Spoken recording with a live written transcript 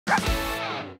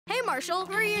Marshall.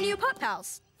 Who are your new pup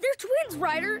pals? They're twins,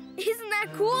 Ryder. Isn't that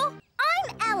cool?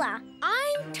 I'm Ella.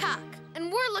 I'm Tuck,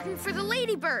 and we're looking for the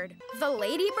Ladybird. The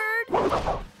Ladybird?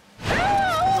 Help!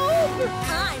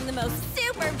 I'm the most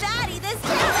super baddie this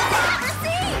town has ever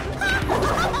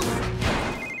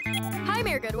seen! Hi,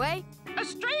 Mayor Goodway. A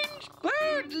strange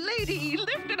bird lady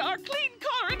lifted our clean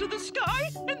car into the sky,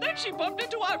 and then she bumped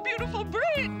into our beautiful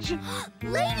bridge.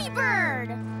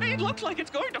 Ladybird! It looks like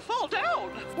it's going to fall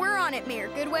down. We're on it, Mayor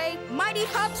Goodway. Mighty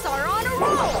Pups are on a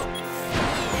roll.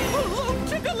 Oh,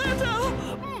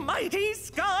 Chickaletta! Mighty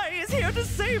Sky is here to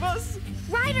save us.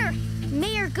 Ryder,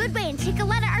 Mayor Goodway and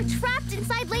Chickaletta are trapped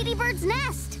inside Ladybird's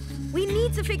nest. We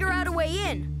need to figure out a way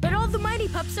in, but all the Mighty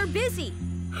Pups are busy.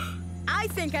 I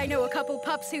think I know a couple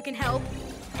pups who can help.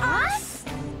 Us?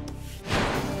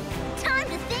 Time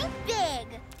to think big.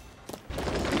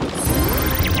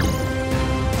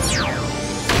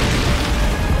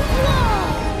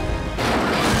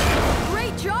 Whoa!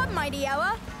 Great job, Mighty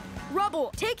Ella.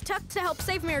 Rubble, take Tuck to help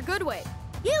save Mayor Goodway.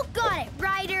 You got it,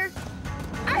 Ryder.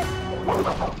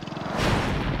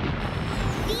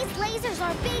 These lasers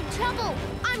are big trouble.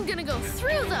 I'm gonna go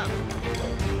through them.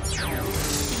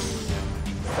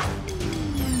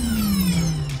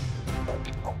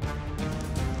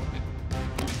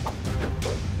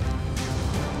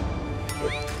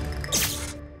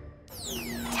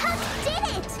 Tuck did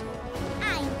it!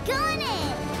 I'm got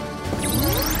it!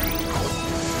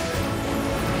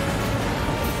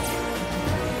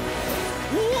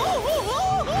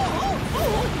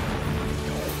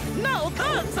 Now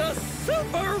that's a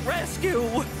super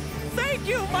rescue! Thank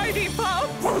you, Mighty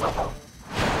Pups!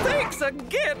 Thanks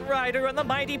again, Ryder and the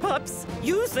Mighty Pups!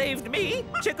 You saved me,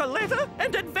 Chickaletta,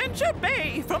 and Adventure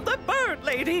Bay from the Bird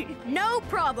Lady! No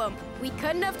problem. We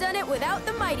couldn't have done it without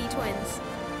the Mighty Twins.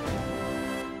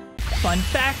 Fun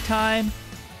fact time!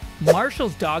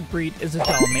 Marshall's dog breed is a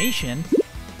Dalmatian,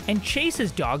 and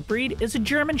Chase's dog breed is a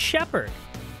German Shepherd.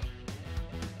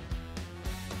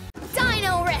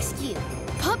 Dino Rescue!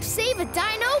 Pup Save a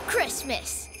Dino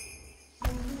Christmas!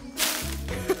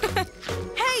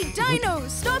 Hey, Dino,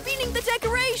 stop eating the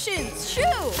decorations!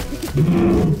 Shoo!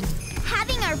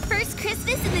 Having our first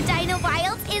Christmas in the Dino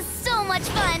Wilds is so much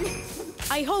fun!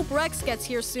 I hope Rex gets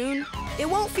here soon. It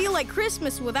won't feel like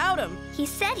Christmas without him. He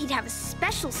said he'd have a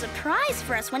special surprise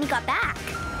for us when he got back.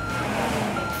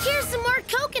 Here's some more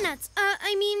coconuts.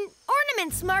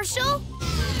 Ornaments, Marshall.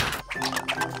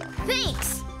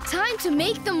 Thanks. Time to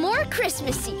make them more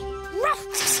Christmassy.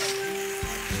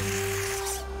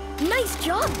 Nice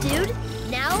job, dude.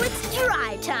 Now it's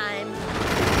dry time.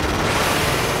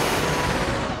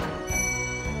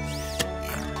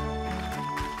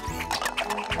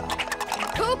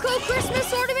 Cocoa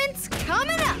Christmas ornaments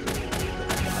coming up!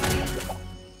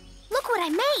 Look what I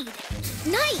made.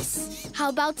 Nice. How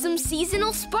about some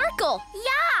seasonal sparkle?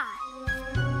 Yeah.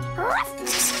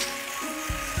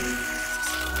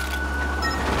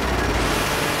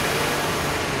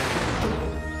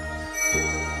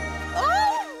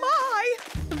 Oh my!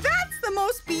 That's the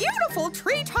most beautiful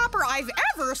tree topper I've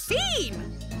ever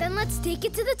seen! Then let's take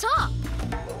it to the top.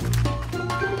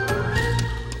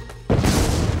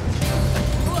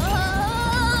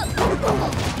 Whoa!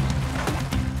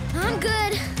 I'm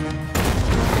good.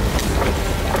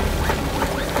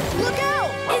 Look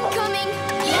out! Incoming!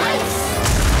 Yikes!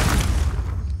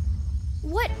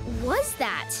 What was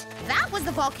that? That was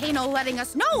the volcano letting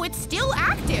us know it's still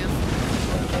active.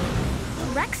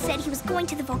 Rex said he was going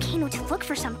to the volcano to look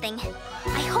for something.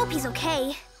 I hope he's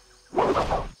okay.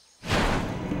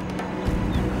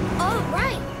 All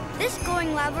right. This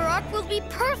glowing lava rock will be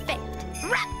perfect.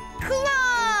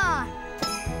 Claw!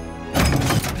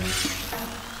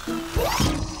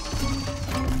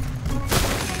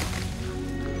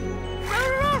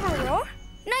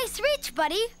 Nice reach,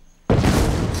 buddy.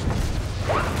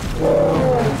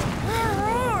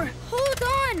 Hold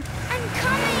on, I'm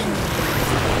coming.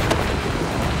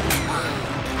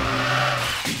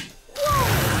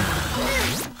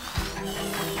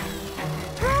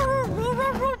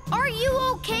 Whoa. Are you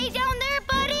okay down there,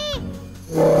 buddy?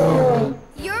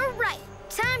 You're right.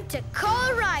 Time to call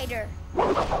a rider.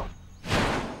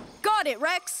 Got it,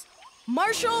 Rex.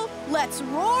 Marshall, let's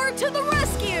roar to the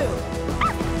rescue!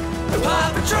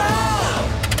 PAW Patrol!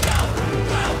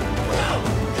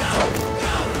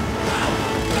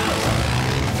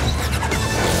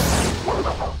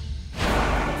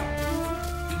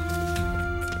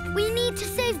 We need to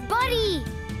save Buddy.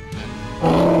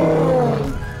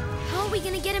 How are we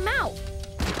gonna get him out?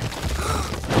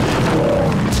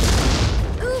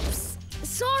 Oops,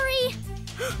 sorry.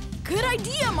 Good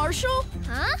idea, Marshall.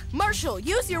 Huh? Marshall,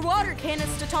 use your water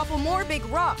cannons to topple more big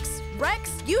rocks.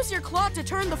 Rex, use your claw to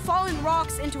turn the fallen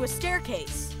rocks into a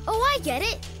staircase. Oh, I get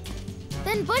it.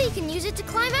 Then Buddy can use it to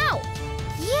climb out.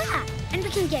 Yeah, and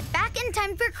we can get back in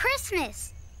time for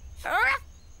Christmas.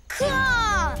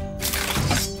 Claw!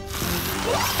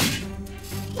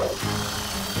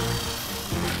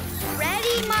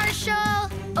 Ready, Marshall?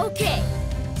 Okay.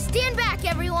 Stand back,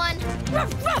 everyone.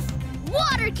 Ruff, ruff!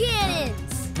 Water cannons!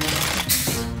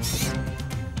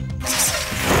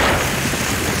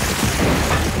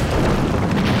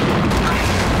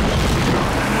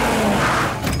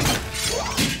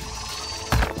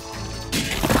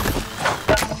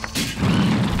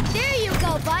 There you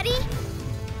go, Buddy.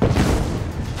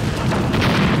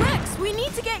 Rex, we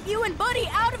need to get you and Buddy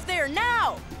out of there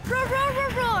now. Roar, roar, roar,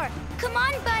 roar. Come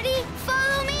on, Buddy.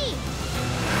 Follow me.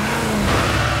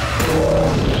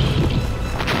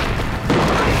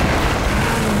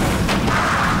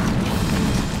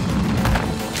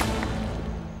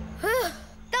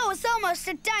 That was almost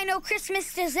a Dino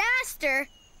Christmas disaster.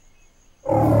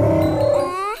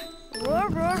 Roar, roar,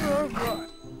 roar, roar.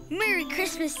 Merry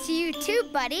Christmas to you too,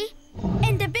 Buddy.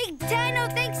 And a big Dino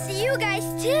thanks to you guys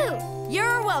too.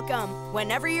 You're welcome.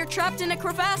 Whenever you're trapped in a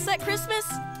crevasse at Christmas,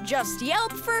 just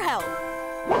yelp for help.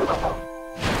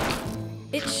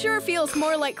 It sure feels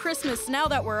more like Christmas now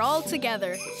that we're all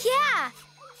together. Yeah,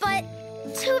 but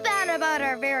too bad about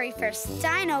our very first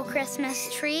Dino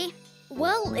Christmas tree.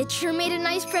 Well, it sure made a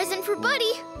nice present for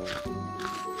Buddy.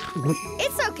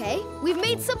 It's okay. We've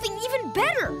made something even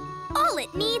better. All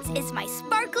it needs is my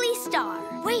sparkly star.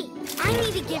 Wait, I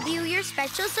need to give you your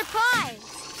special surprise.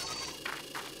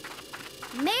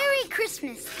 Merry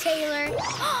Christmas, Taylor.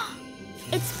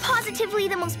 It's positively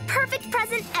the most perfect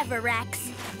present ever, Rex.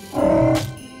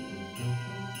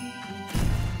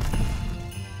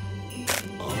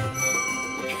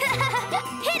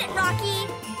 Hit it, Rocky!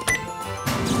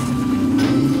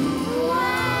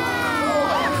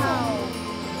 Wow!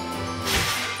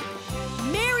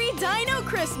 Merry Dino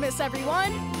Christmas,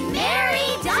 everyone!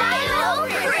 Merry Dino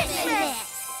Christmas!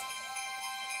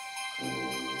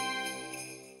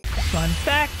 Fun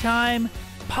fact time!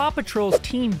 PAW Patrol's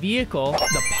team vehicle,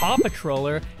 the PAW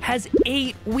Patroller, has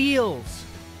 8 wheels.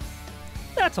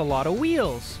 That's a lot of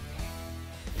wheels.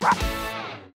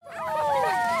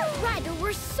 Ryder,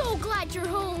 we're so glad you're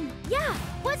home. Yeah,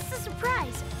 what's the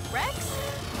surprise? Rex?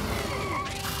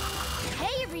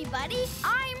 Hey, everybody,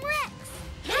 I'm Rex.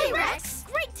 Hey, Rex.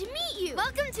 Great to meet you.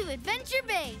 Welcome to Adventure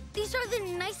Bay. These are the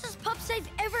nicest pups I've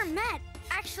ever met.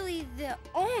 Actually, the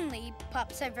only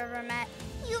pups I've ever met.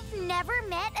 You've never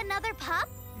met another pup?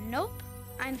 Nope.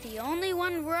 I'm the only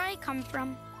one where I come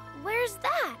from. Where's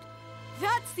that?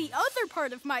 That's the other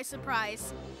part of my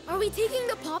surprise. Are we taking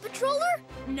the PAW Patroller?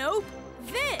 Nope,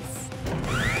 this.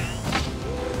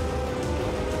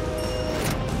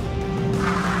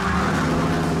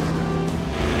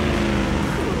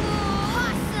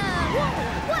 Awesome! Whoa,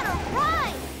 what a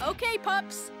ride! Okay,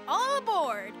 pups, all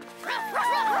aboard.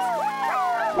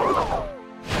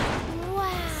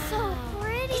 Wow. So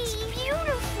pretty. It's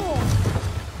beautiful.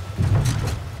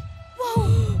 Whoa,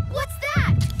 what's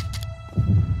that?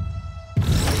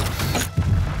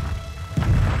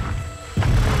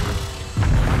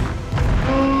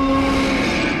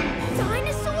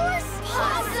 Dinosaurs?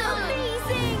 Awesome.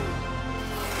 Amazing.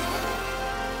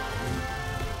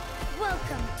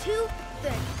 Welcome to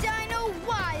the Dino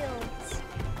Wilds.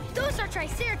 Those are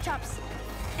Triceratops.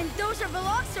 And those are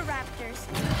Velociraptors.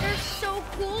 They're so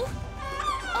cool.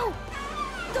 Oh,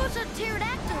 those are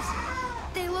pterodactyls.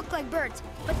 They look like birds,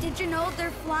 but did you know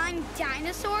they're flying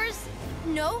dinosaurs?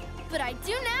 No, but I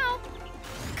do now.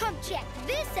 Come check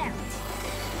this out.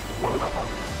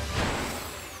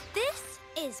 This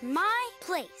is my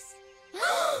place.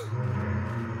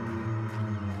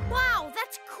 Wow,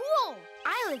 that's cool.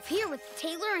 I live here with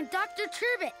Taylor and Dr.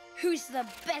 Turbot, who's the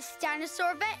best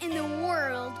dinosaur vet in the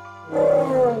world.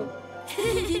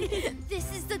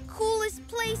 This is the coolest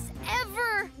place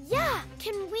ever. Yeah,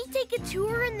 can we take a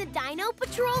tour in the Dino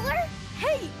Patroller?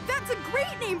 Hey, that's a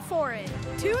great name for it.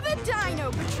 To the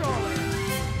Dino Patroller.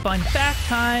 Fun fact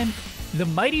time! The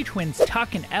Mighty Twins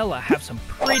Tuck and Ella have some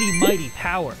pretty mighty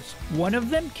powers. One of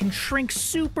them can shrink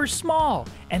super small,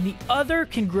 and the other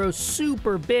can grow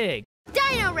super big.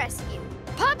 Dino Rescue.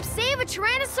 Pup save a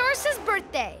Tyrannosaurus's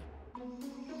birthday.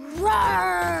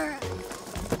 Roar!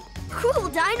 Cool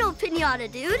dino pinata,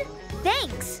 dude.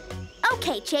 Thanks.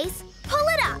 Okay, Chase, pull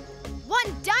it up.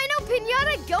 One dino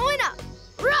pinata going up.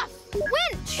 Rough,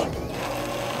 winch.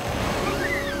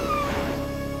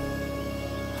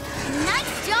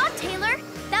 Nice job, Taylor.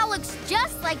 That looks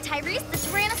just like Tyrese the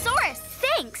Tyrannosaurus.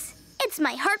 Thanks. It's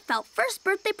my heartfelt first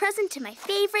birthday present to my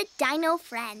favorite dino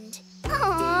friend.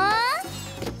 Aww.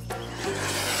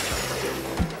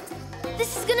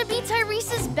 This is gonna be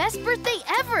Tyrese's best birthday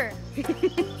ever.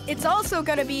 It's also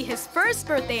gonna be his first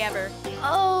birthday ever.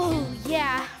 Oh,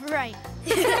 yeah, right.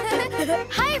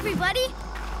 Hi, everybody.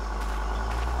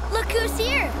 Look who's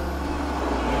here.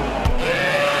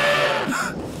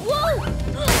 Whoa!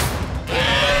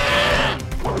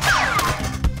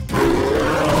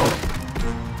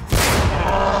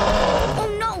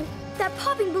 Oh no! That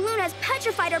popping balloon has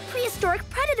petrified our prehistoric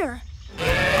predator.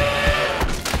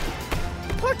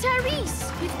 Poor Tyrese!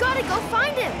 We've got to go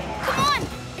find him. Come on!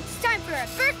 It's time for a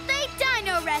birthday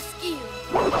dino rescue.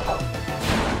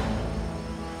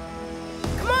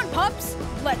 Come on, pups.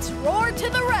 Let's roar to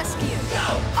the rescue.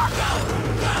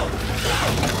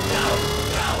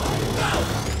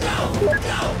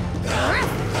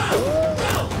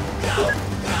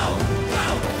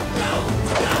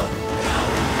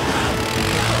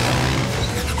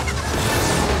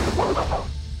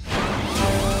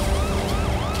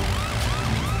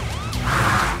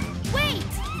 Wait!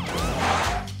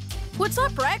 What's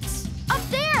up, Rex? Up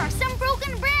there are some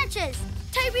broken branches.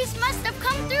 Tyrese must have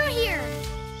come through here.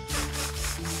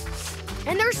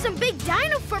 And there's some big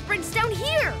dino footprints down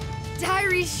here.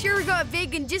 Tyrese sure got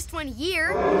big in just 1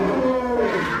 year.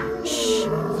 Shh,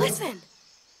 listen.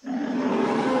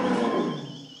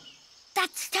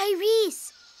 That's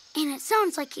Tyrese. And it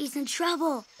sounds like he's in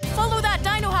trouble. Follow that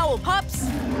dino howl, pups.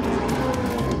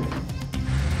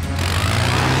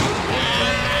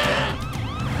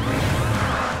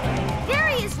 There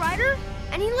he is, Ryder.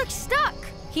 And he looks stuck.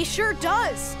 He sure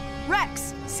does.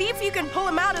 Rex, see if you can pull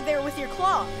him out of there with your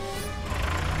claw.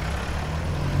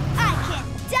 I can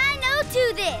dino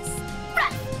do this.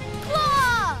 Ruff,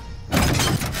 claw!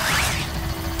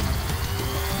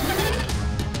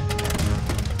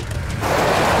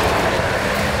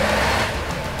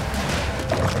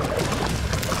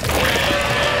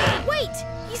 Wait,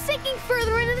 he's sinking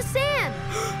further into the sand.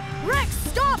 Rex,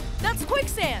 stop! That's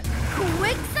quicksand.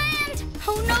 Quicksand?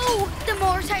 Oh no! The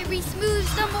more Tyrese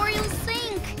moves, the more he'll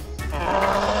sink.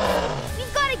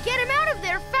 We've got to get him out of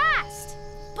there fast.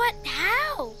 But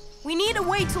how? We need a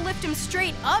way to lift him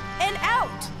straight up and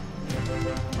out.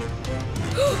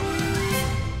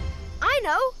 I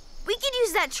know. We could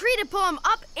use that tree to pull him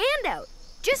up and out,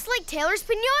 just like Taylor's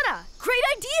piñata. Great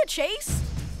idea, Chase.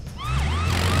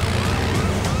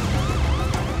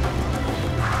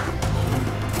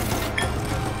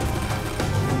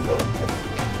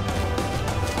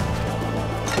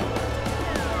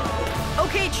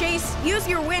 Okay, Chase, use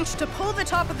your winch to pull the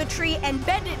top of the tree and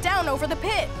bend it down over the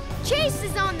pit. Chase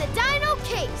is on the dino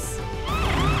case.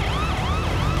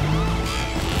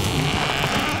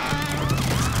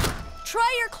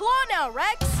 Try your claw now,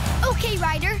 Rex. Okay,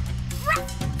 Ryder.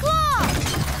 Ruff, claw!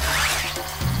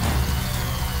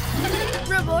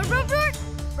 Rubber, rubber.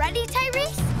 Ready,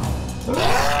 Tyrese?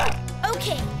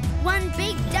 Okay, one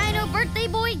big dino birthday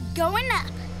boy going up.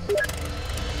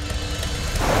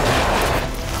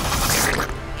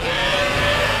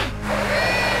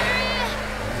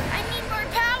 I need more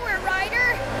power, Ryder.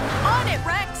 On it,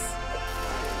 Rex.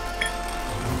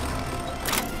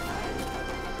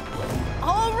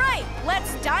 All right,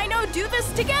 let's Dino do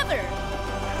this together.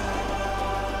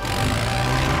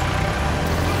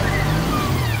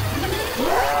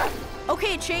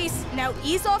 Okay, Chase, now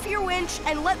ease off your winch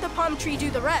and let the palm tree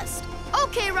do the rest.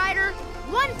 Okay, Ryder.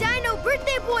 One dino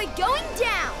birthday boy going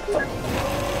down.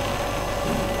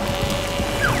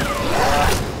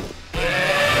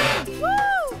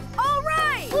 Woo! All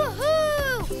right!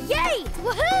 Woohoo! Yay!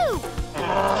 Woohoo!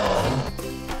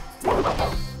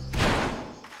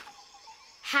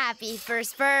 Happy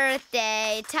first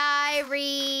birthday,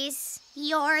 Tyrese.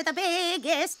 You're the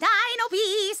biggest dino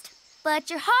beast, but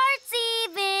your heart's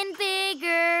even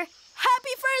bigger.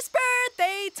 Happy first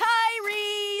birthday,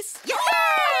 Tyrese!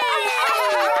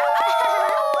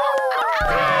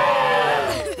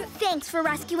 Thanks for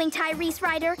rescuing Tyrese,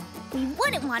 Ryder. We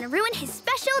wouldn't want to ruin his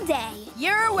special day.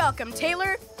 You're welcome,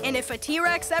 Taylor. And if a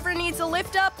T-Rex ever needs a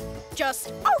lift up,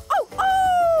 just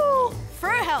oh for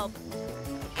help.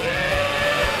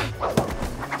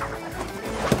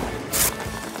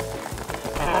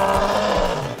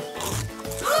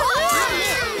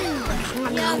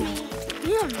 Yum!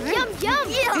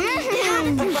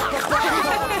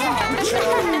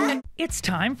 It's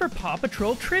time for PAW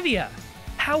Patrol Trivia.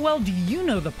 How well do you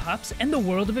know the pups and the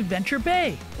world of Adventure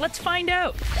Bay? Let's find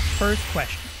out. First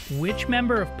question. Which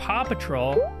member of PAW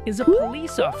Patrol is a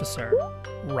police officer?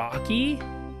 Rocky,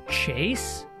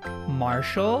 Chase,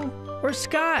 Marshall, or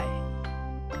Sky?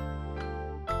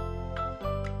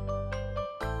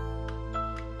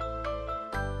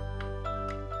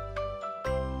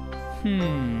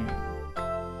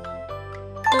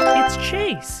 It's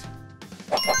Chase.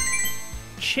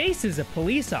 Chase is a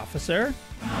police officer.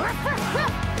 Paw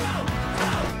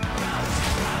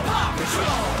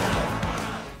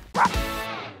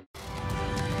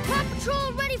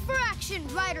Patrol ready for action,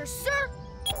 Ryder, sir!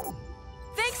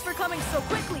 Thanks for coming so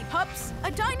quickly, pups.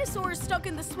 A dinosaur is stuck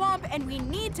in the swamp and we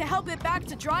need to help it back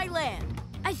to dry land.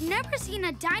 I've never seen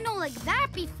a dino like that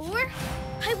before.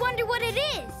 I wonder what it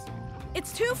is.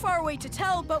 It's too far away to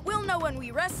tell, but we'll know when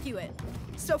we rescue it.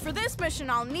 So for this mission,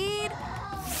 I'll need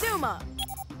Zuma.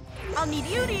 I'll need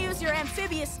you to use your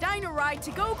amphibious dino ride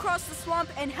to go across the swamp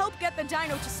and help get the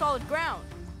dino to solid ground.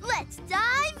 Let's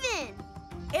dive in.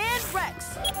 And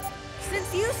Rex,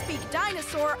 since you speak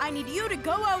dinosaur, I need you to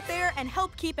go out there and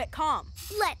help keep it calm.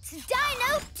 Let's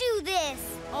Dino do this.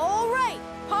 All right,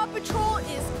 Paw Patrol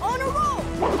is on a roll.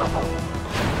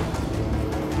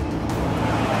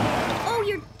 Oh,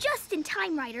 you're just in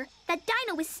time, Ryder. That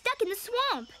dino is stuck in the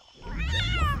swamp.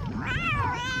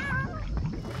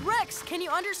 Rex, can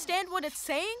you understand what it's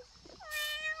saying?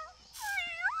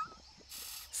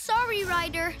 Sorry,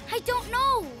 Ryder. I don't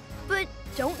know. But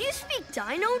don't you speak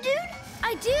dino, dude?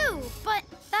 I do, but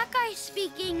that guy's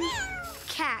speaking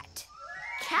cat.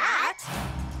 Cat?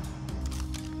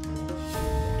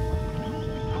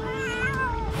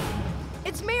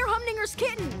 It's Mayor Humdinger's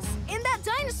kittens in that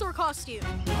dinosaur costume.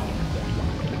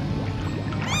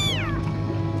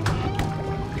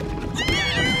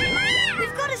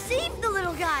 We've got to save the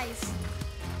little guys.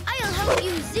 I'll help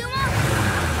you, Zuma.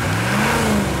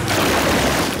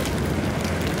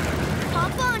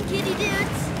 Hop on, kitty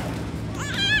dudes.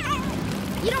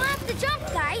 You don't have to jump,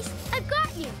 guys. I've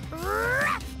got you.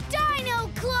 Dino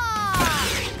Claw!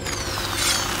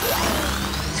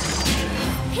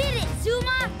 Hit it,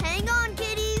 Zuma. Hang on,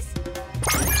 kitties.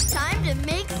 Time to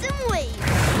make some waves.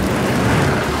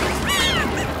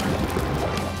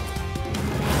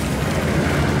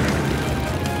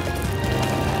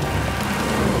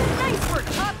 Nice work,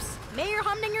 pups. Mayor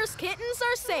Humdinger's kittens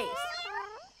are safe.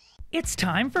 It's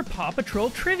time for Paw Patrol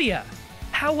Trivia.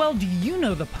 How well do you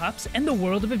know the pups and the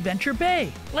world of Adventure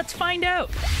Bay? Let's find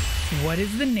out. What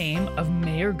is the name of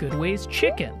Mayor Goodway's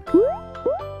chicken?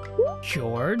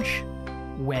 George,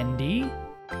 Wendy,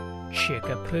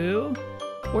 Chickapoo,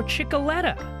 or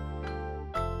Chickaletta?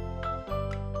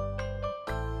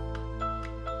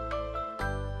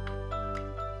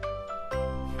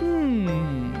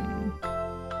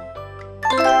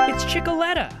 It's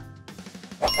Chickaletta.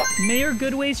 Mayor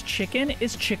Goodway's chicken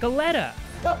is Chickaletta.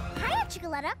 Hiya,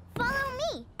 Chickaletta. Follow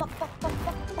me.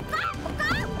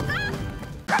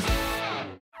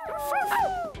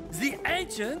 The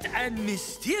ancient and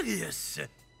mysterious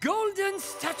golden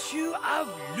statue of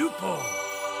Lupo.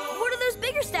 What are those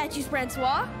bigger statues,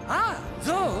 Francois? Ah,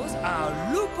 those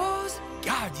are Lupo's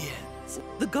guardians.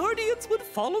 The Guardians would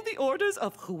follow the orders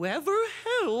of whoever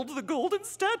held the golden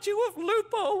statue of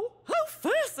Lupo. How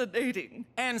fascinating!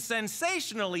 And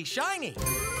sensationally shiny.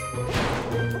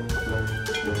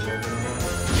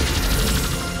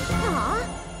 Aw,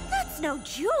 that's no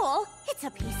jewel. It's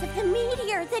a piece of the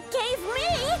meteor that gave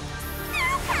me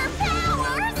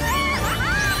superpowers!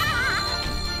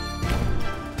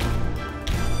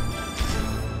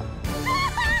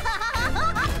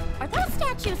 Are those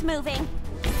statues moving?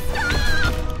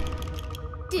 Stop!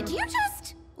 Did you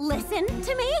just listen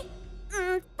to me?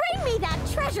 Bring me that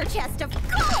treasure chest of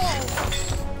gold!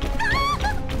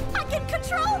 I can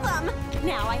control them!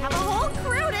 Now I have a whole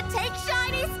crew to take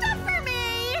shiny stuff for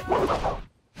me!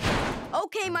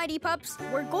 Okay, Mighty Pups,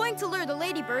 we're going to lure the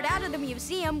Ladybird out of the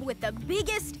museum with the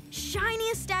biggest,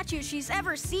 shiniest statue she's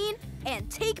ever seen and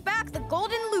take back the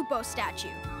golden Lupo statue.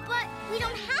 But we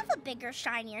don't have a bigger,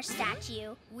 shinier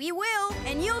statue. We will,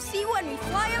 and you'll see when we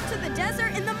fly up to the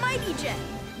desert in the Mighty Jet.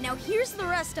 Now here's the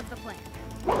rest of the plan.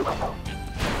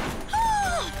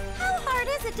 How hard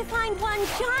is it to find one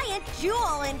giant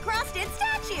jewel-encrusted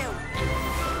statue?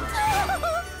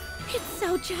 It's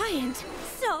so giant,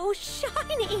 so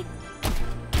shiny.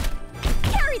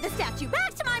 Carry the statue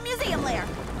back to my museum lair.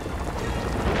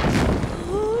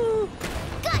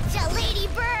 Gotcha,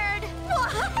 Ladybird!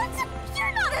 What?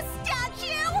 You're not a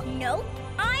statue! Nope,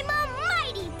 I'm a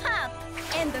Mighty Pup.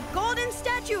 And the golden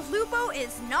statue of Lupo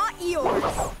is not yours.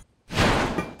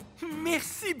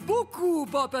 Merci beaucoup,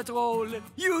 Paw Patrol.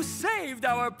 You saved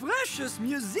our precious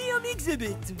museum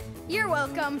exhibit. You're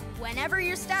welcome. Whenever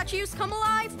your statues come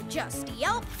alive, just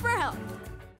yelp for help.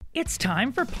 It's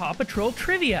time for Paw Patrol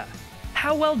Trivia.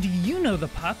 How well do you know the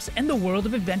pups and the world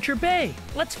of Adventure Bay?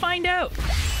 Let's find out.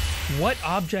 What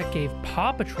object gave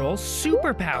Paw Patrol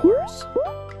superpowers?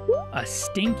 A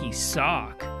stinky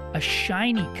sock, a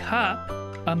shiny cup,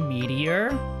 a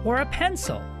meteor, or a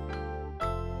pencil?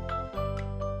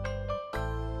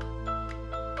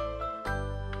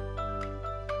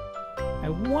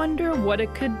 wonder what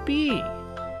it could be.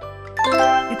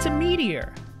 It's a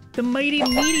meteor. The mighty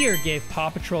meteor gave Paw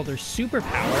Patrol their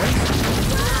superpowers.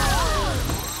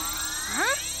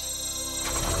 Huh?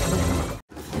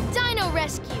 Dino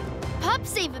rescue. Pup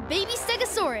save a baby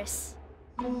Stegosaurus.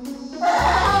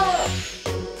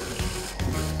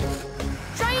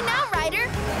 Try it now, Ryder.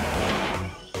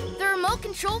 The remote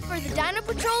control for the Dino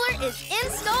Patroller is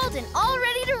installed and all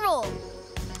ready to roll.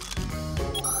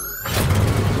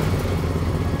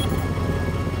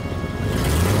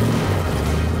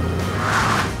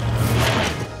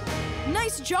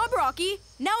 Nice job, Rocky.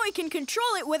 Now I can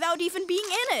control it without even being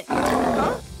in it.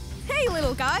 Huh? Hey,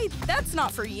 little guy, that's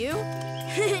not for you.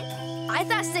 I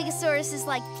thought Stegosaurus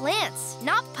like plants,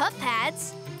 not pup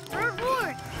pads.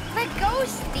 Let go,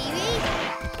 Stevie.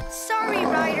 Sorry,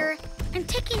 Ryder. I'm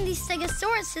taking these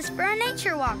Stegosauruses for a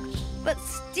nature walk. But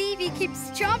Stevie keeps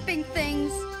chomping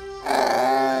things.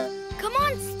 Come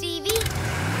on, Stevie.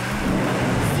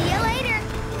 See you later.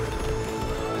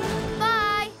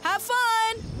 Bye. Have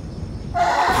fun.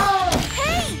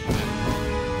 Hey!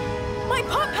 My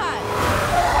pup pad.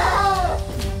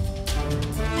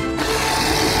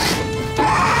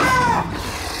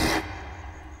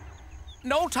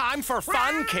 No time for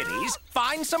fun, kiddies.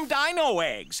 Find some dino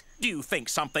eggs. Do you think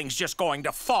something's just going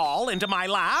to fall into my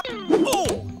lap?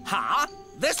 Oh, huh?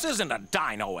 This isn't a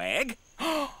dino egg.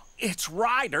 It's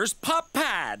Ryder's pup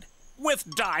pad with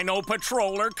Dino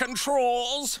Patroller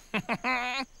controls.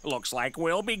 Looks like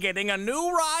we'll be getting a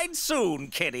new ride soon,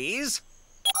 kiddies.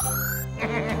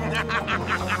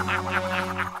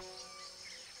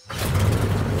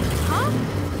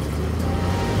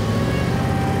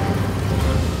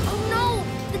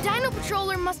 Dino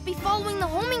Patroller must be following the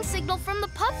homing signal from the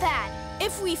pup pad.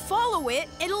 If we follow it,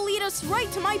 it'll lead us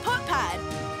right to my pup pad.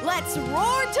 Let's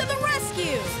roar to the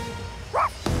rescue!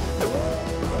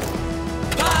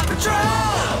 PAW Patrol!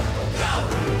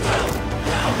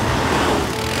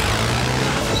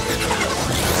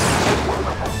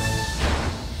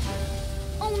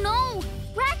 Oh no!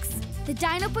 Rex! The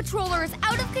Dino Patroller is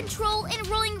out of control and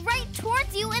rolling right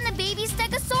towards you and the baby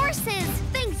Stegosauruses.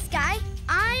 Thanks, Guy.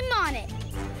 I'm on it.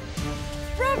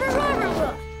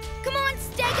 Come on,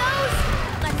 Stegos!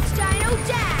 Let's Dino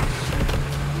dash!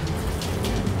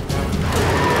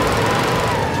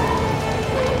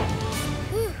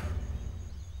 Whew.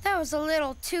 That was a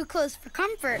little too close for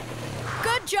comfort.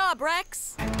 Good job,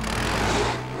 Rex!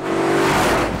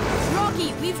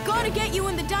 Rocky, we've got to get you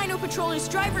in the Dino Patroller's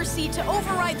driver's seat to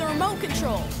override the remote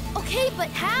control. Okay, but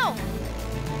how?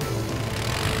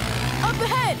 Up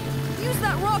ahead! Use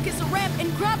that rock as a ramp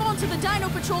and grab onto the Dino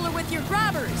Patroller with your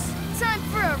grabbers. Time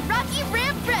for a Rocky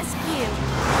Ramp rescue!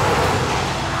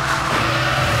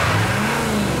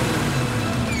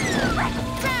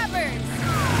 Grabbers!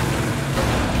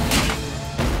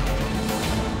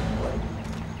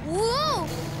 Whoa!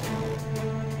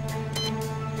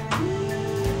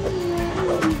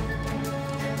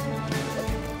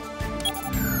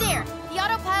 There, the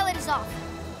autopilot is off.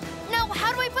 Now,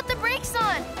 how do I put the brakes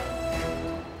on?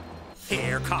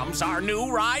 Here comes our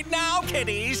new ride now,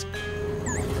 kiddies.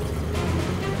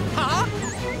 Huh?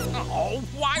 Oh,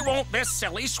 why won't this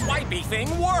silly swipey thing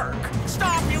work?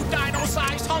 Stop, you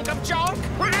dino-sized hunk of junk!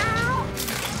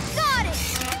 Got it!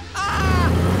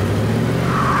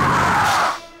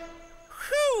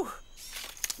 Whew!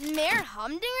 Mayor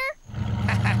Humdinger?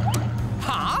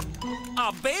 Huh?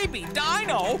 A baby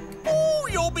dino? Ooh,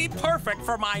 you'll be perfect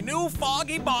for my new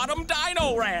Foggy Bottom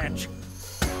Dino Ranch.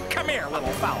 Come here,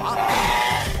 little fella.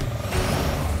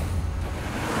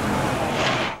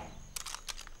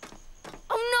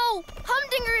 Oh no!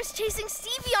 Humdinger is chasing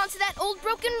Stevie onto that old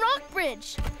broken rock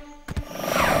bridge.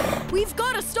 We've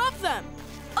got to stop them.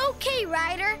 Okay,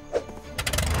 Ryder.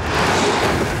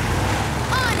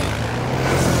 On it!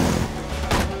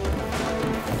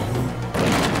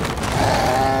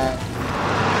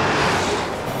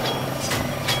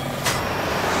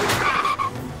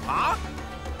 Huh?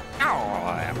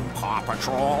 Oh, Paw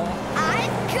Patrol.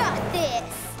 I've got this!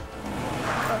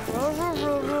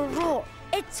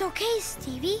 It's okay,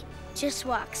 Stevie. Just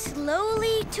walk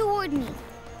slowly toward me.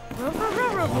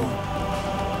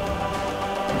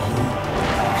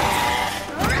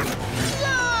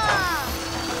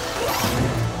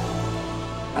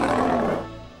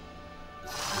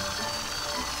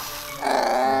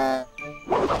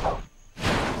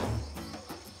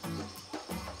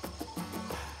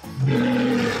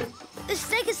 The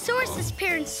Stegosaurus'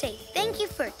 parents say thank you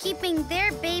for keeping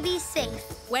their baby safe.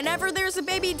 Whenever there's a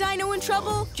baby dino in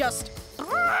trouble, just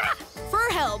for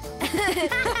help.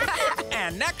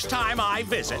 And next time I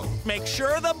visit, make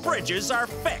sure the bridges are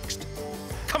fixed.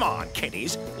 Come on,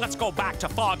 kitties. Let's go back to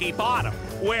Foggy Bottom,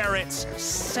 where it's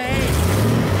safe.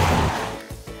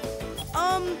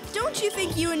 Don't you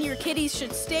think you and your kitties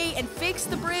should stay and fix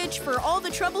the bridge for all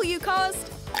the trouble you caused?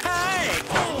 Hey!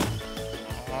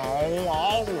 Oh,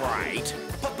 all right.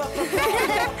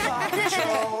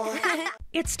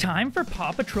 It's time for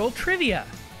PAW Patrol Trivia.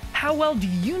 How well do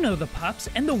you know the pups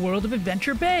and the world of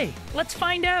Adventure Bay? Let's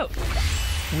find out.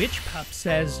 Which pup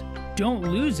says, "Don't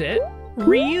lose it,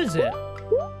 reuse it"?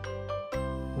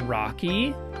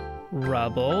 Rocky,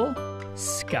 Rubble,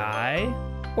 Sky,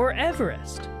 or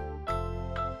Everest?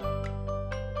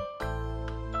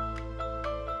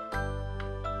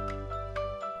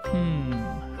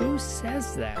 Who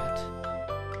says that?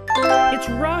 It's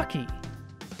Rocky.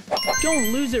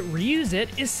 "Don't lose it, reuse it"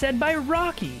 is said by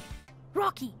Rocky.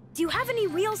 Rocky, do you have any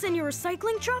wheels in your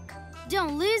recycling truck?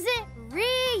 Don't lose it,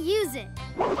 reuse it.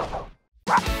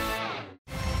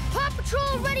 Paw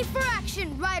Patrol ready for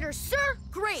action, Riders, sir.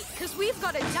 Great, because we've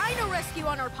got a dino rescue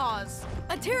on our paws.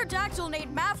 A pterodactyl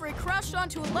named Maverick crashed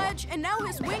onto a ledge, and now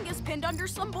his wing is pinned under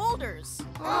some boulders.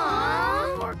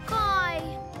 Aww, poor guy.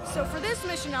 So for this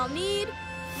mission, I'll need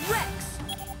Rex.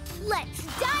 Let's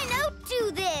Dino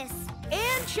do this.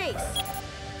 And Chase.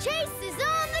 Chase is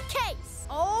on the case.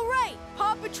 All right,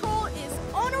 Paw Patrol is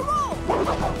on a roll.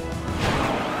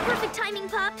 Perfect timing,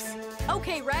 pups.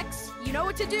 Okay, Rex, you know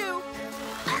what to do.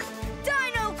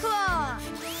 Dino Claw!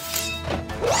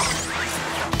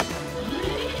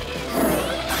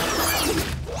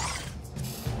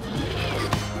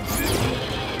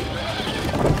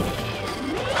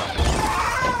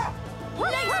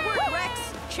 Nice work, Rex.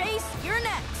 Chase, you're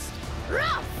next.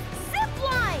 Rough!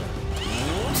 Zipline!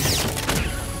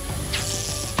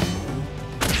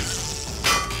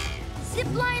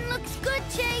 Zipline looks good,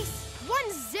 Chase. One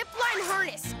zipline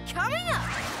harness coming up.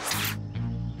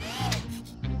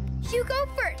 You go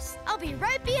first. I'll be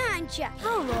right behind you.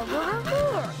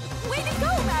 Way to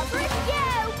go, Maverick.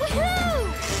 Yeah,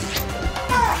 woohoo!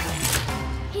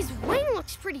 His wing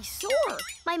looks pretty sore.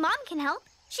 My mom can help.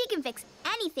 She can fix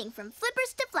anything from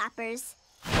flippers to flappers.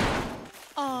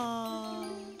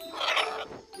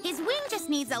 His wing just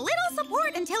needs a little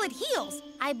support until it heals.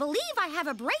 I believe I have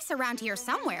a brace around here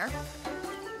somewhere.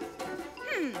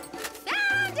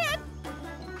 Found it!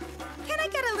 Can I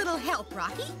get a little help,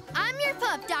 Rocky? I'm your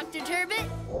pup, Dr. Turbot.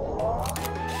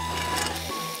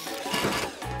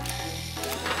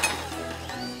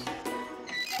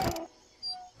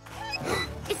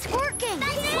 It's working!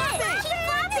 That's it! Keep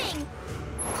flapping!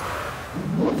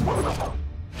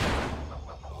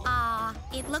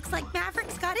 It looks like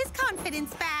Maverick's got his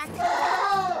confidence back.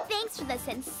 Thanks for the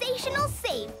sensational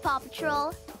save, Paw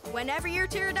Patrol. Whenever your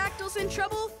pterodactyl's in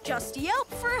trouble, just yelp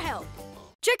for help.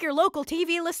 Check your local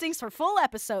TV listings for full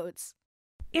episodes.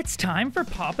 It's time for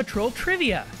PAW Patrol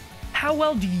Trivia. How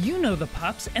well do you know the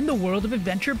pups and the world of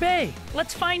Adventure Bay?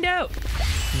 Let's find out.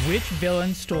 Which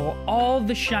villain stole all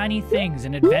the shiny things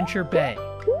in Adventure Bay?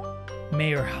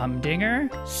 Mayor Humdinger,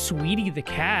 Sweetie the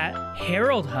Cat,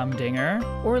 Harold Humdinger,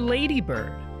 or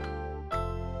Ladybird?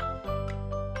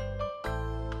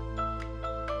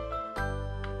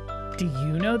 Do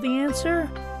you know the answer?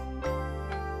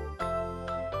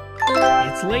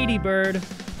 It's Ladybird.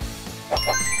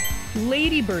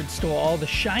 Ladybird stole all the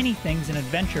shiny things in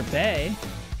Adventure Bay.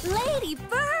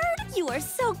 Ladybird, you are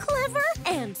so clever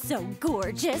and so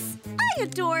gorgeous. I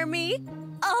adore me.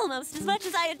 Almost as much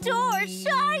as I adore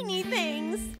shiny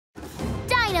things.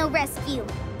 Dino Rescue.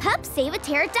 Pup save a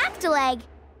pterodactyl egg.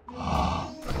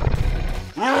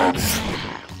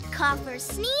 Cough or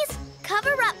sneeze,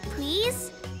 cover up, please.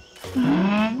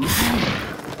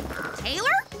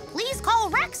 Taylor, please call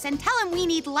Rex and tell him we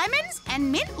need lemons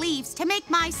and mint leaves to make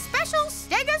my special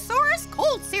Stegosaurus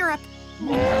cold syrup.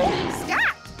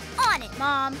 Stat! On it,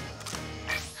 Mom.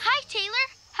 Hi, Taylor.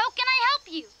 How can I help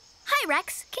you? Hi,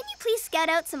 Rex. Can you please scout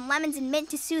out some lemons and mint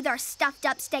to soothe our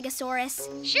stuffed-up Stegosaurus?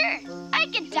 Sure, I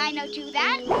can Dino do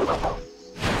that.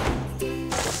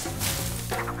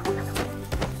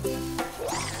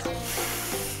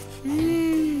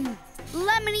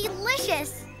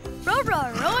 Lemony-licious. Roar,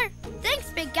 roar, roar.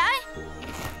 Thanks, big guy.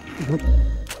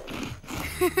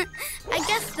 I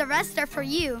guess the rest are for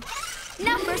you.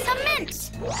 Now for some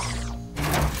mint.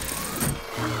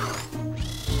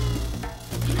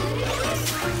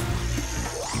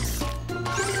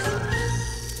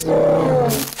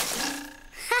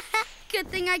 Good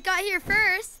thing I got here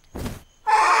first.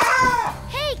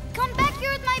 Hey, come back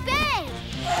here with my bag.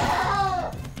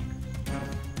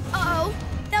 Uh-oh,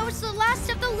 that was the last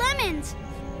of the lemons.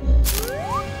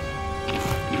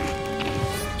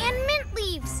 And mint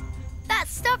leaves. That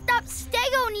stuffed up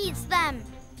Stego needs them.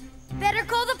 Better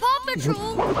call the Paw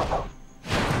Patrol.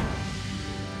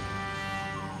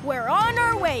 We're on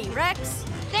our way, Rex.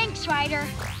 Thanks, Ryder.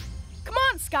 Come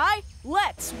on, Sky.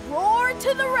 Let's roar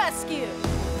to the rescue.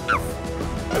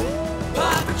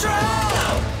 Paw Patrol!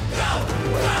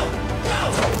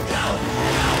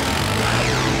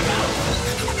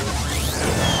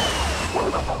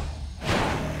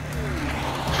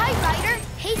 Hi, Ryder.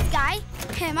 Hey, Sky.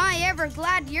 Am I ever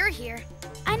glad you're here.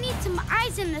 I need some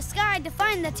eyes in the sky to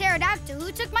find the pterodactyl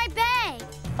who took my bag.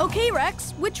 Okay,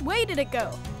 Rex. Which way did it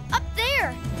go? Up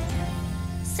there.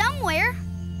 Somewhere.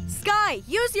 Sky,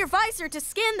 use your visor to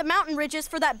scan the mountain ridges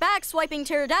for that bag-swiping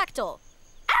pterodactyl.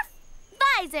 Arf!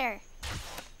 Visor.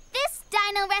 This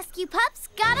Dino Rescue Pup's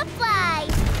gotta fly.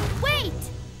 Wait.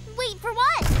 Wait for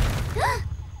what?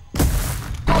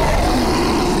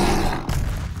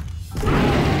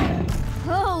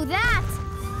 Oh, that.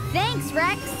 Thanks,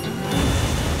 Rex.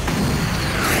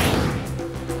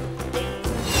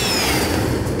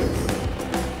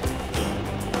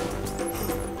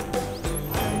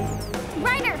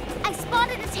 Ryder, I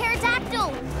spotted a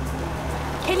pterodactyl.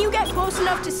 Can you get close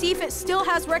enough to see if it still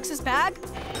has Rex's bag?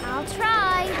 I'll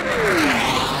try.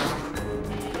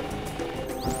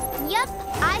 Yep,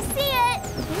 I see it.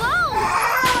 Whoa!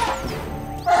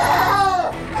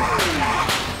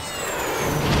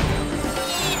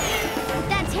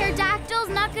 That pterodactyl's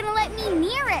not gonna let me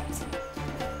near it.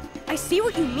 I see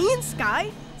what you mean,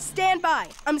 Sky. Stand by.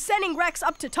 I'm sending Rex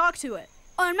up to talk to it.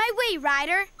 On my way,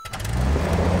 Ryder.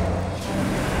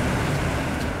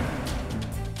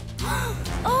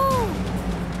 Oh,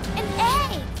 an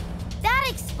egg. That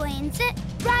explains it.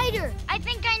 Ryder, I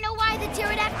think I know why the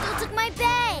pterodactyl took my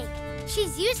bag.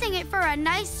 She's using it for a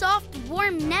nice, soft,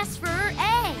 warm nest for her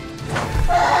egg.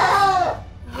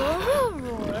 Roar, roar,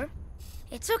 roar.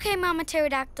 It's okay, Mama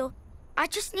Pterodactyl. I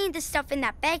just need the stuff in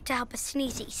that bag to help a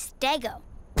sneezy stego.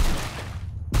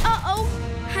 Uh-oh,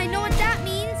 I know what that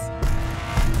means.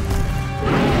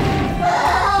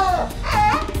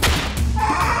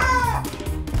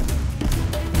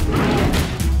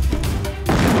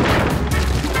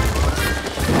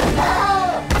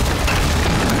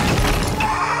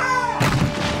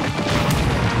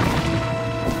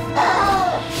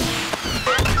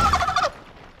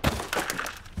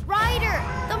 Ryder,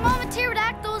 the Mama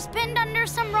Pterodactyl is pinned under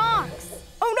some rocks.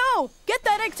 Oh no! Get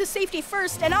that egg to safety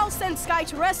first, and I'll send Sky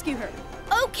to rescue her.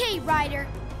 Okay, Ryder.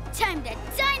 Time to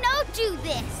Dino do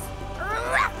this.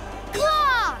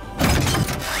 Claw!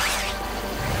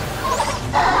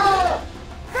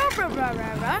 Rah, rah, rah,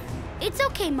 rah, rah. It's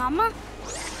okay, Mama.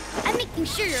 I'm making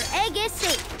sure your egg is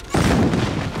safe.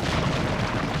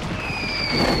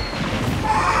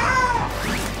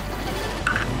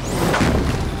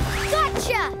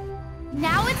 Gotcha!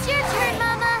 Now it's your turn,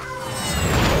 Mama.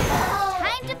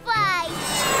 Time to fly.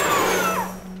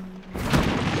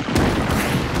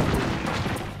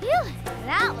 Phew,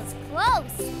 that was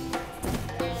close.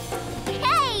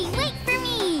 Hey, wait for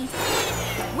me.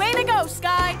 Way to go,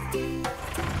 Sky!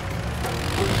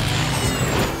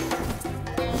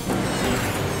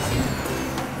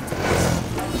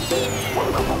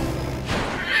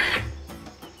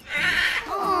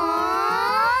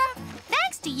 Aww.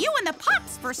 Thanks to you and the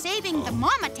pups for saving the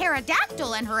Mama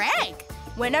Pterodactyl and her egg.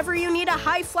 Whenever you need a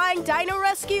high-flying dino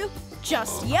rescue,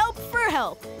 just yelp for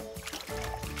help.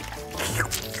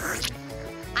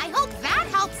 I hope that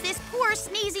helps this poor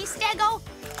sneezy stego.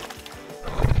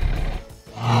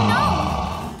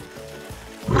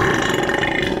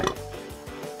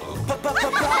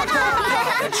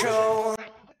 Patrol.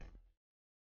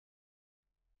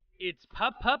 It's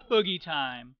Pup Pup Boogie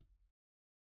time.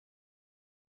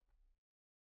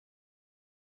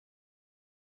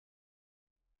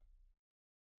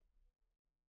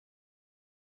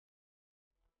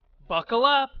 Buckle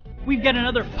up. We've got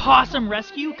another possum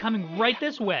rescue coming right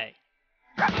this way.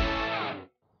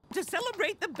 To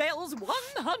celebrate the Belle's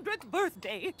 100th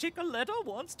birthday, Chickaletta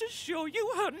wants to show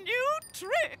you her new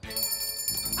trick.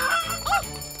 Oh,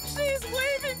 she's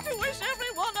waving to wish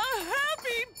everyone a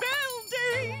happy Belle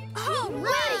Day. Oh,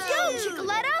 way to go,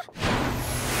 Chickaletta!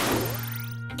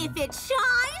 If it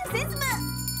shines, it's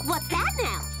What's that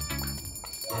now?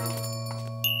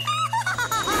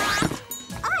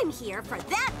 I'm here for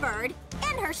that bird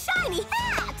and her shiny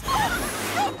hat!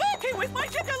 Go back here with my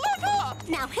Chickaletta!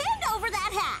 Now hand over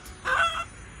that hat!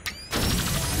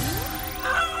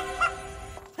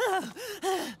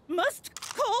 Must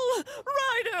call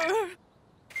Ryder!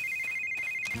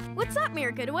 What's up,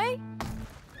 Mayor Goodaway?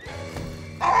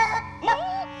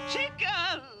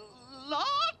 Chickaletta!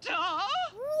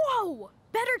 Whoa!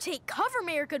 Better take cover,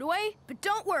 Mayor Goodaway. But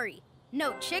don't worry.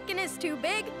 No chicken is too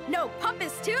big, no pup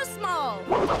is too small.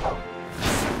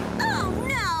 Oh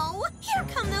no! Here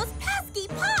come those pesky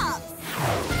pups!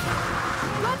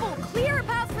 Run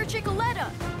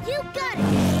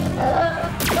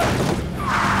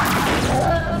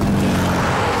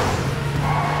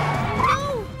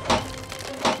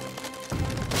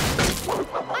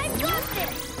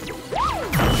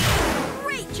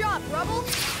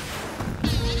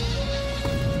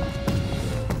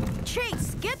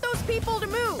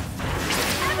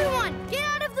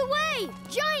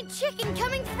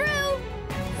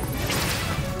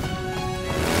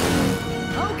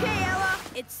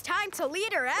to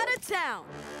lead her out of town.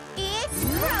 It's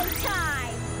grow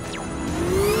time!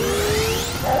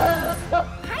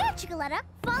 Hiya, Chicoletta.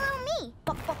 Follow me.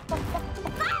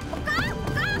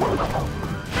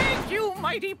 Thank you,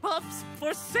 Mighty Pups,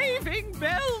 for saving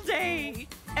Belle Day.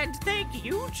 And thank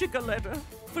you, Chicoletta,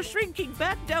 for shrinking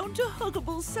back down to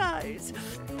huggable size.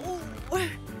 Oh.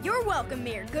 You're welcome,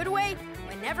 Mayor Goodway.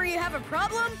 Whenever you have a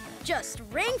problem, just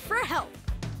ring for help.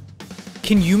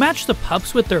 Can you match the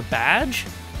pups with their badge?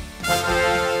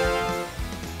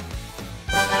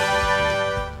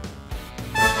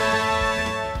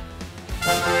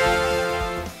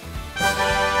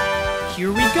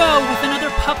 Here we go with another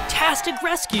pup-tastic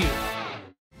rescue.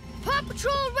 Paw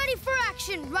Patrol ready for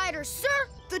action, Riders, sir.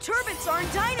 The turbits are in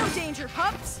dino danger,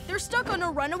 pups. They're stuck on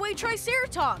a runaway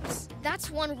Triceratops. That's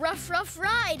one rough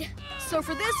ride. So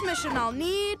for this mission, I'll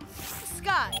need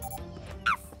Sky.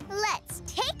 Let's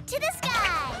take to the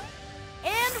sky.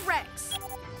 And Rex.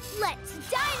 Let's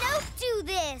Dino do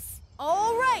this.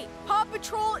 All right, Paw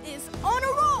Patrol is on a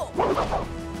roll.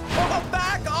 Oh,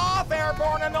 back off,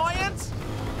 airborne annoyance!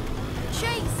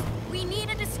 Chase, we need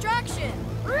a distraction.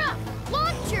 Ruff,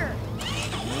 launcher.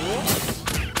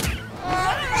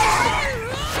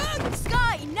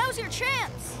 Sky, now's your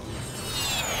chance.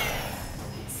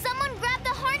 Someone grab the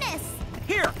harness.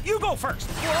 Here, you go first.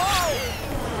 Whoa!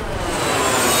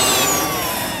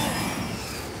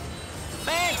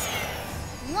 Thanks.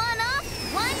 One up,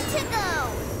 one to go.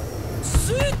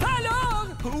 Zut alors!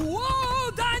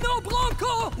 Whoa, Dino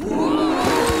Bronco! Whoa!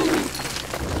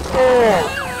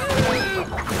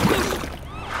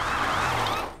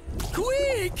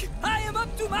 Quick! I am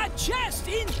up to my chest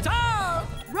in tar!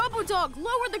 Robodog,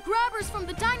 lower the grabbers from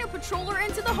the Dino Patroller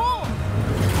into the hole.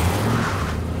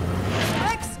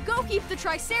 Rex, go keep the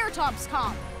Triceratops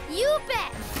calm. You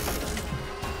bet.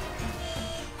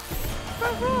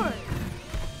 Roar.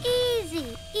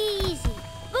 Easy, easy.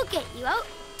 We'll get you out.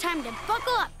 Time to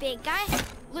buckle up, big guy.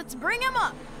 Let's bring him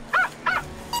up.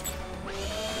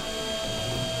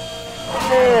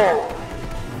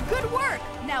 Good work.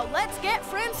 Now let's get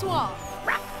Francois.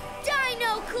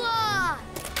 Dino Claw!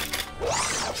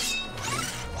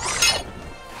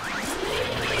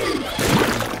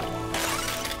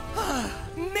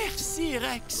 Merci,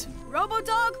 Rex.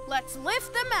 Robodog, let's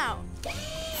lift them out.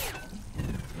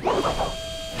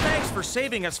 Thanks for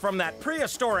saving us from that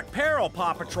prehistoric peril,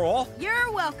 Paw Patrol.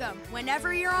 You're welcome.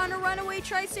 Whenever you're on a runaway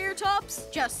Triceratops,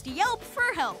 just yelp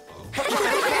for help.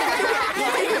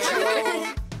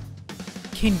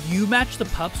 Can you match the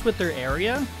pups with their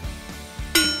area?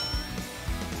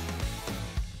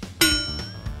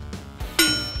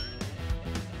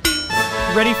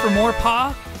 Ready for more,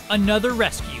 Paw? Another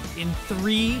rescue in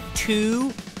 3,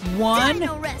 2, 1.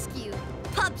 Dino rescue.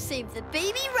 Pup save the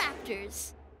baby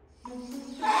raptors.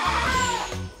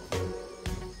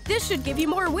 This should give you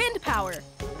more wind power.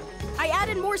 I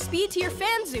added more speed to your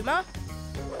fan, Zuma.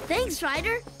 Thanks,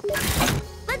 Ryder.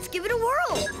 Let's give it a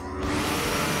whirl.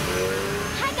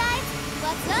 Hi, guys.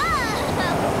 What's up?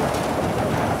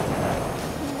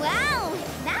 Wow,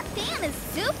 that fan is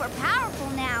super powerful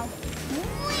now.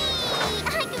 Whee!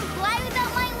 I can fly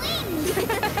without my wings.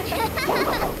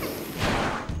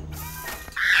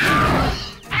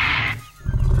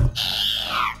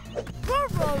 Roar,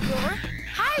 roar, roar.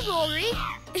 Hi, Rory.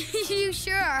 You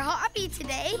sure are hoppy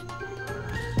today.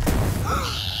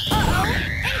 Uh-oh,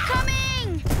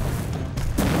 incoming!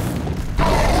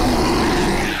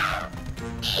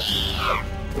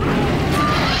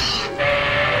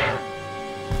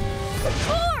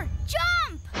 Roar,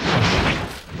 jump!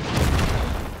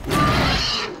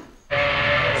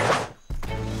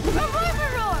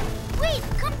 Roar! Wait,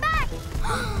 come back!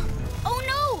 Oh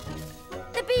no!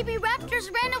 The baby raptors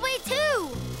ran away too!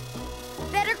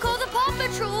 Better call the Paw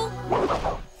Patrol!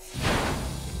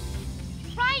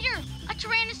 Ryder, a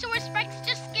Tyrannosaurus Rex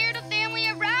just scared a family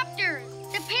of raptors.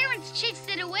 The parents chased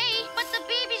it away, but the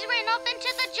babies ran off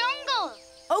into the jungle.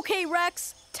 Okay,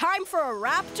 Rex, time for a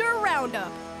raptor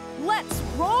roundup. Let's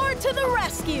roar to the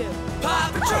rescue. Paw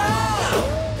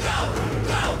Patrol!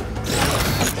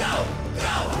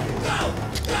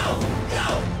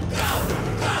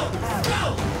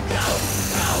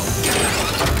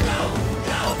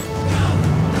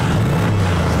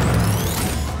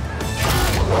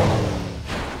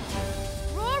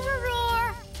 Roar, roar, roar!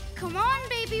 Come on,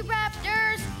 baby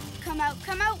raptors! Come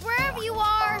out wherever you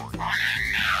are!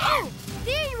 Oh,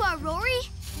 there you are, Rory!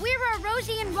 Where are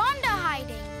Rosie and Rhonda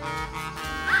hiding?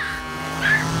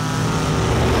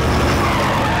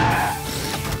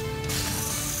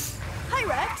 Hi,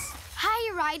 Rex.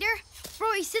 Hi, Ryder.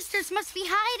 Rory's sisters must be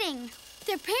hiding.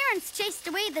 Their parents chased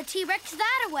away the T-Rex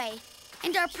that-a-way.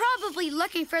 and are probably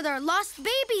looking for their lost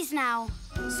babies now.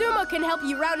 Zuma can help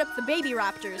you round up the baby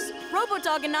raptors.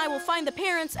 Robodog and I will find the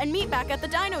parents and meet back at the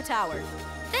Dino Tower.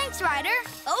 Thanks, Ryder.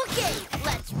 Okay,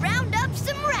 let's round up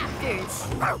some raptors.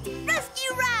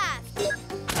 Rescue raft!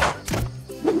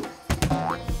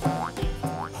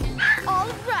 All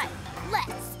right,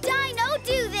 let's Dino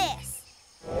do this.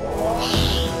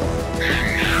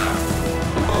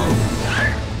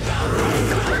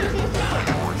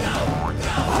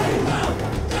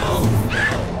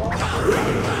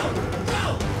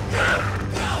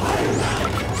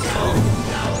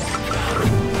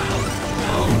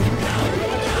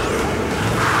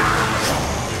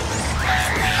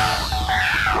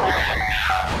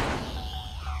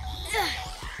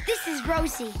 This is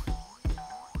Rosie.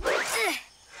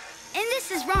 And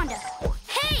this is Rhonda.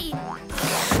 Hey!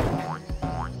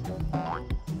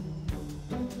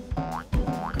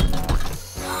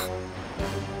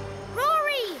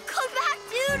 Rory! Come back,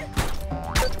 dude!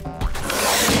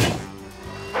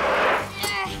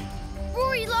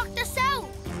 Rory locked us out.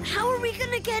 How are we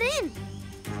gonna get in?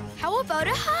 How about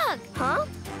a hug? Huh?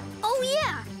 Oh,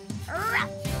 yeah.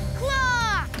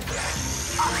 Claw!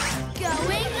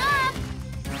 Going up!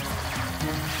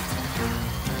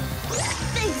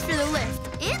 Thanks for the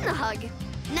lift and the hug.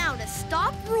 Now to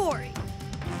stop Rory.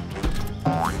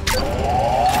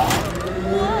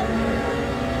 Whoa.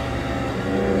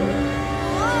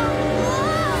 Whoa, whoa,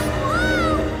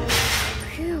 whoa.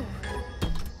 Phew.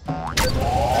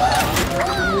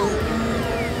 Whoa.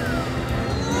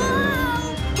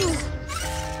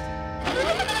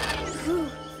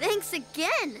 Thanks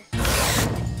again.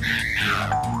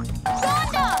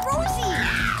 Rhonda! Rosie!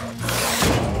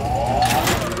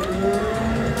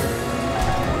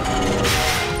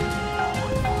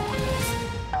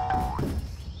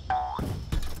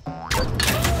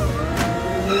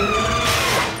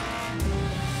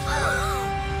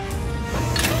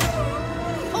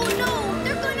 Oh no,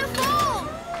 they're gonna fall!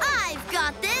 I've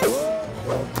got this!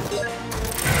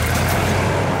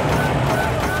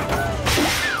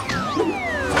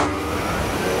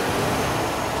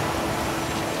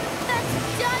 That's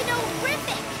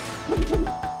Dino-rific!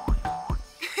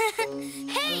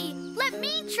 Hey, let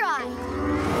me try!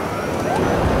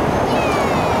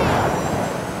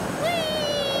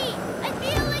 Whee! I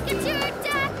feel like a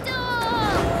pterodactyl!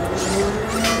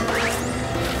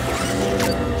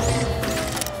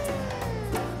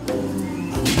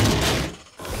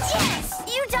 Yes!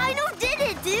 You Dino did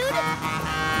it, dude!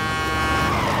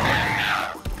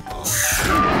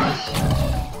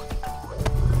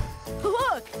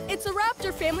 Look, it's a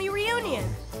raptor family reunion.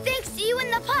 Thanks to you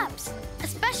and the pups,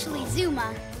 especially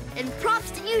Zuma. And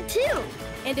props to you, too.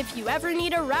 And if you ever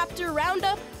need a raptor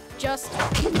roundup, just...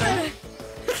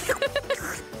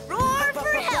 Roar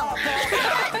for help!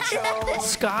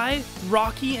 Sky,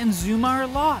 Rocky, and Zuma are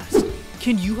lost.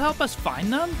 Can you help us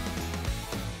find them?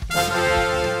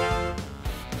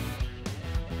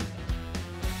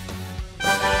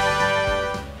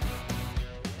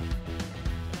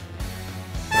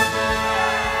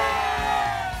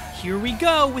 Here we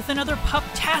go with another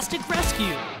pup-tastic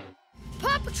rescue.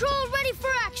 Paw Patrol ready for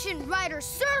action, Ryder,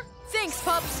 sir. Thanks,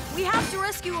 pups. We have to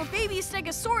rescue a baby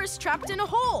Stegosaurus trapped in a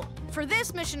hole. For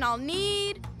this mission, I'll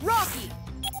need Rocky.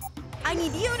 I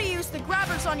need you to use the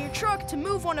grabbers on your truck to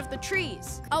move one of the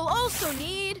trees. I'll also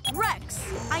need Rex.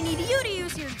 I need you to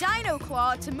use your Dino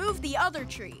Claw to move the other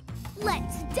tree.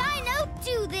 Let's Dino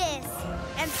do this.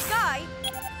 And Sky,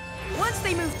 once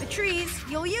they move the trees,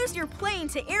 you'll use your plane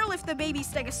to airlift the baby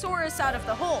Stegosaurus out of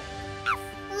the hole.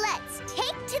 Let's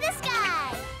take to the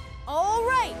sky. All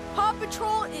right, Paw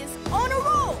Patrol is on a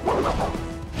roll.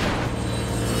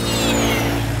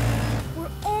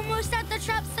 We're almost at the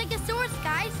trapped Stegosaurus,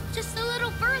 guys. Just a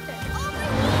little further. Over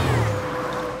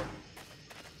here.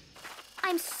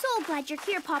 I'm so glad you're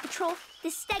here, Paw Patrol.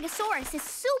 This Stegosaurus is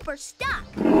super stuck.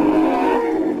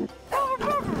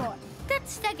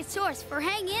 That's Stegosaurus, for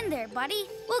hang in there, buddy.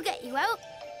 We'll get you out.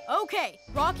 Okay,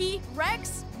 Rocky,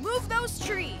 Rex, move those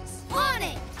trees. On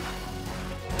it!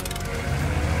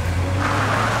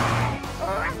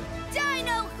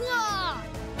 Dino Claw!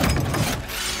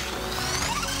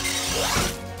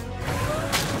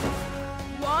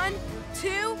 1,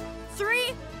 2,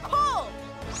 3, pull!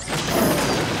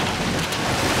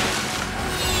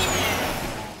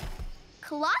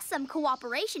 Colossum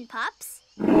cooperation, pups.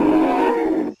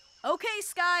 Okay,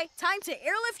 Sky, time to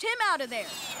airlift him out of there.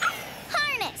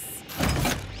 Harness.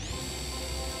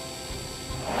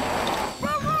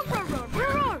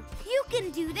 You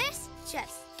can do this.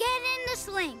 Just get in the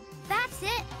sling. That's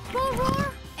it. Roar,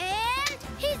 roar, and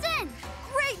he's in.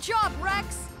 Great job,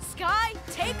 Rex. Sky,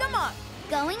 take him up.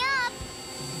 Going up.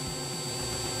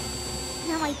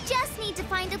 Now I just need to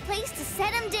find a place to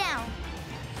set him down.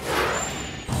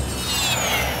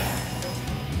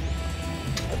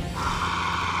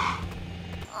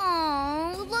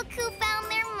 Oh, look who found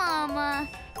their mama.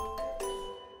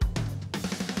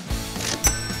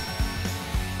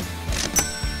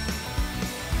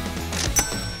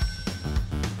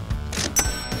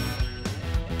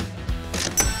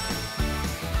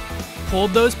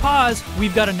 Hold those paws.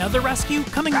 We've got another rescue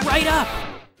coming right up.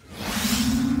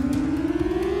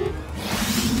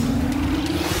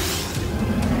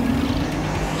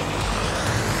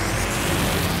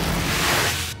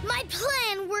 My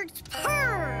plan worked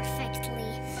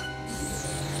perfectly.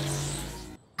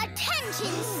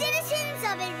 Attention, citizens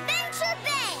of Adventure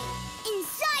Bay!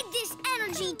 Inside this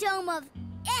energy dome of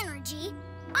energy,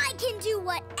 I can do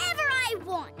whatever I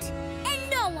want, and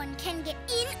no one can get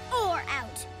in or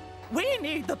out. We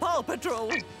need the Paw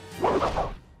Patrol.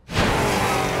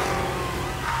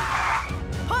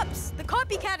 Pups, the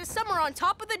copycat is somewhere on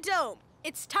top of the dome.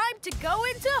 It's time to go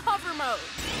into hover mode.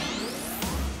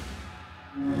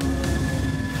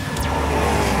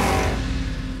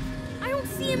 I don't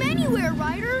see him anywhere,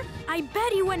 Ryder. I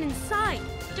bet he went inside.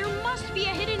 There must be a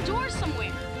hidden door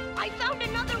somewhere. I found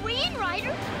another way in,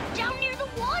 Ryder, down near the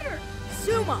water.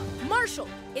 Zuma, Marshall,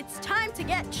 it's time to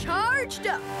get charged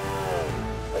up.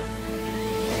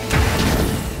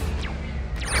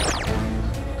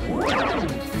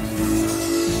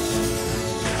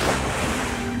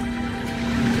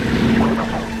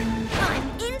 I'm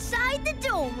inside the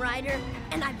dome, Ryder,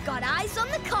 and I've got eyes on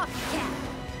the copycat.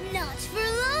 Not for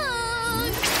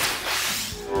long.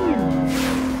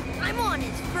 I'm on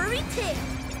his furry tail.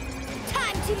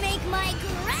 Time to make my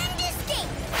grand escape.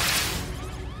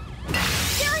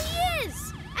 There he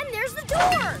is! And there's the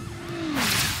door!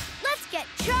 Let's get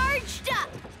charged up.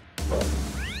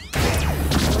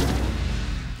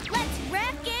 Let's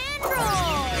rock and roll!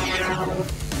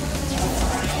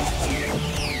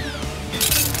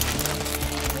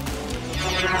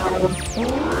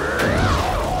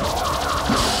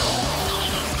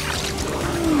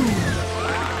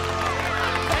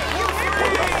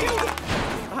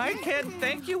 I can't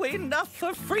thank you enough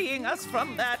for freeing us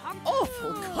from that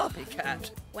awful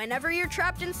copycat. Whenever you're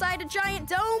trapped inside a giant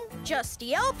dome, just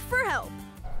yelp for help.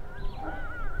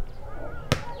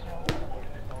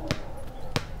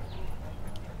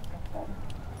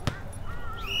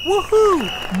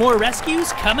 Woohoo! More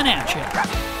rescues coming at you.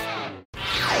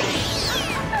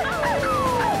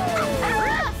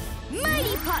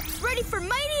 Mighty Pups, ready for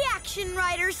mighty action,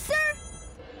 Riders, sir!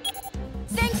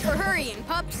 Thanks for hurrying,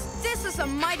 Pups. This is a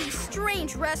mighty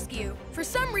strange rescue. For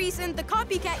some reason, the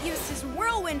copycat used his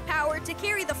whirlwind power to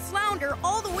carry the flounder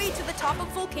all the way to the top of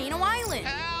Volcano Island.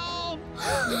 Help!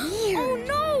 Oh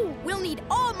no! We'll need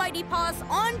all Mighty Paws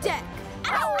on deck.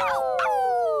 Ow, ow,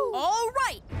 ow. All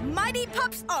right, Mighty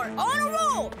Pups are on a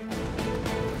roll.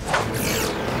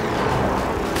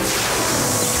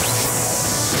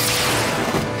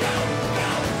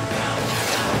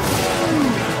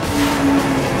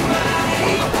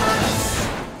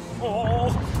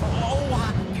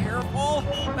 Careful!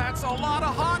 That's a lot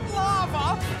of hot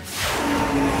lava!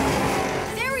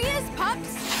 There he is,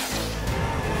 Pups.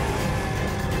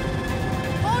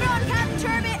 Hold on, Captain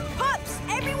Turbot. Pups,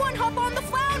 everyone hop on the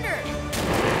flounder.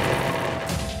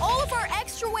 All of our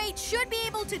extra weight should be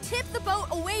able to tip the boat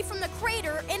away from the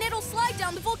crater, and it'll slide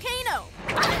down the volcano.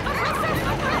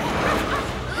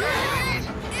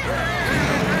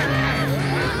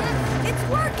 It's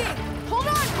working. Hold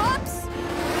on, Pups.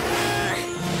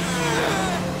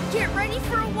 Get ready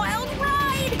for a wild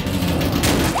ride!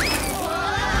 What an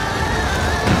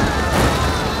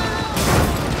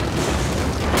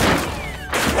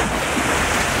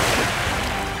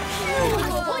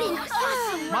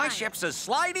awesome My ship's as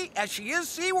slidey as she is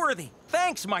seaworthy.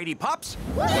 Thanks, Mighty Pups.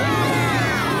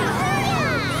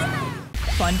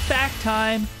 Fun fact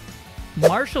time.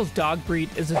 Marshall's dog breed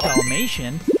is a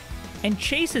Dalmatian, and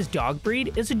Chase's dog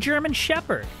breed is a German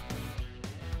Shepherd.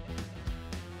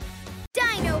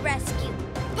 Dino rescue.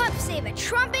 Pups save a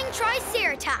trumping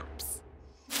Triceratops.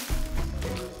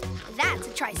 That's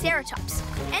a Triceratops,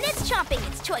 and it's chomping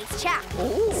its choice chow.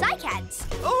 Cycads.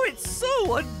 Oh, it's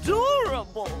so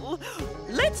adorable.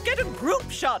 Let's get a group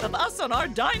shot of us on our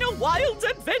Dino Wilds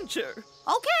adventure.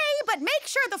 Okay, but make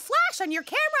sure the flash on your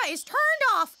camera is turned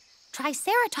off.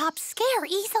 Triceratops scare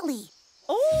easily.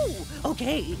 Oh,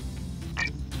 okay.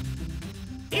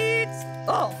 It's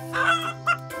off.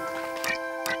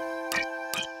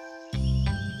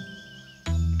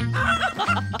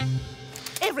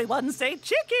 Everyone say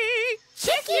Chicky!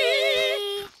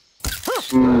 Chicky!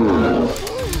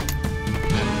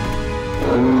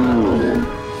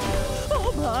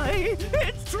 Oh my,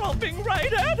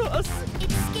 us!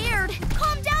 It's scared.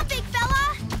 Calm down, big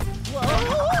fella. Whoa!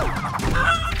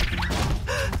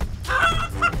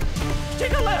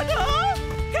 Nickelodeon,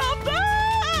 come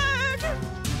back!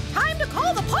 Time to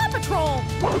call the PAW Patrol!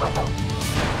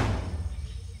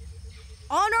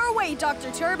 On our way,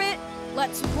 Dr. Turbot.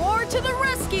 Let's roar to the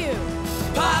rescue!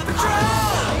 Paw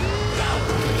Patrol!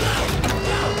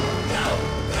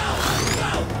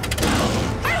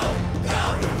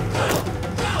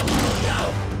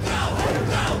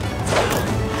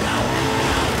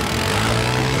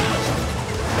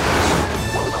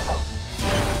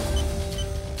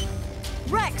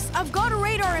 Rex, I've got a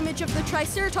radar image of the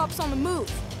Triceratops on the move.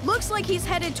 Looks like he's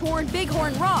headed toward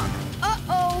Bighorn Rock.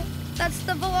 Uh-oh. That's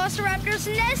the Velociraptor's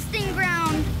nesting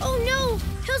ground. Oh no!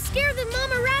 He'll scare the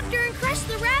mama raptor and crush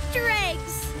the raptor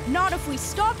eggs. Not if we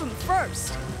stop him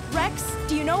first. Rex,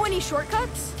 do you know any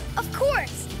shortcuts? Of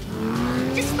course.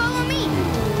 Just follow me.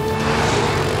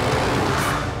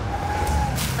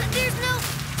 But there's no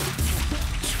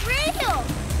trail.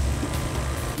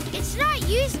 It's not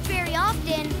used very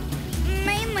often,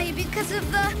 mainly because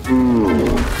of the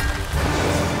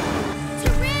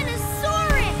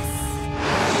Tyrannosaurus.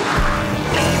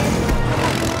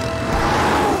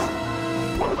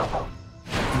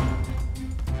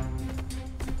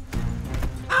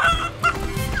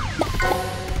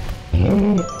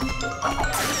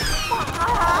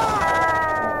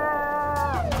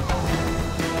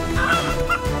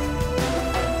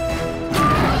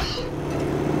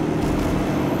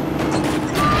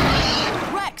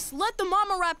 Rex, let the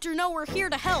mama raptor know we're here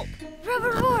to help.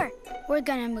 Rubber Roar, we're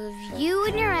gonna move you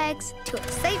and your eggs to a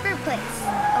safer place,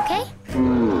 okay?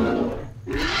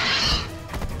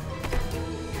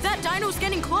 That dino's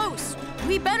getting close.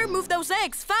 We better move those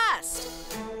eggs fast.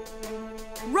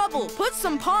 Rubble, put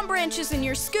some palm branches in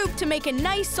your scoop to make a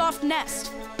nice soft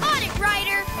nest. On it,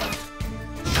 Ryder!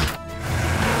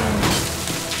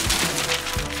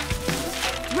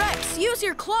 Rex, use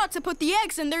your claw to put the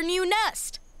eggs in their new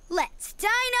nest. Let's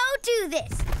Dino do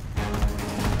this.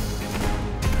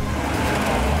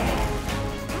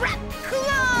 Wrap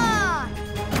claw!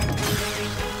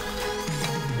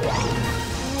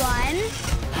 1,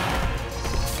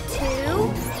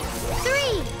 2,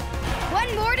 3. One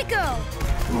more to go.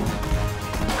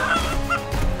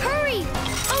 Hurry!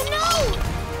 Oh no!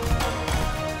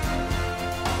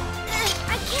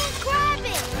 I can't grab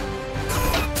it.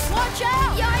 Watch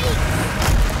out! Yikes!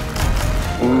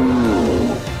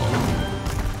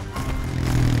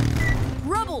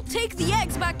 Rubble, take the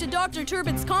eggs back to Dr.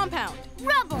 Turbot's compound.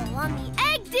 Rubble on the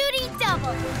egg duty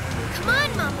double. Come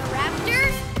on, Mama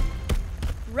Raptor.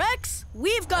 Rex,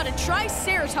 we've got a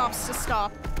Triceratops to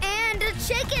stop. And a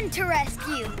chicken to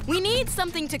rescue. We need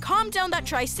something to calm down that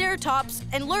Triceratops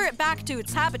and lure it back to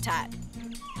its habitat.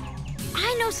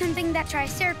 I know something that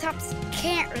Triceratops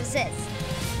can't resist.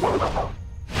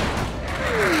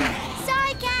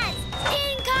 Sorry, cats!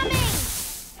 Incoming!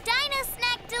 Dino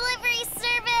snack delivery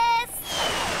service!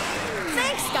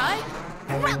 Thanks, Sky.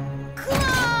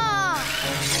 Claw!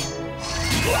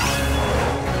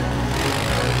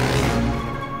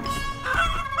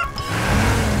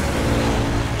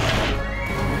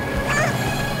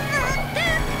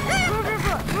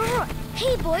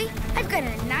 Hey, boy, I've got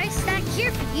a nice snack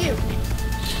here for you.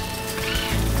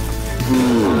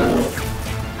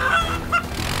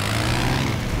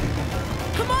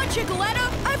 Come on, Chickaletta,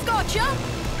 I've got ya.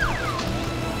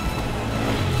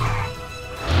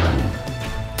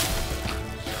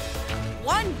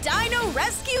 One dino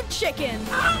rescued chicken.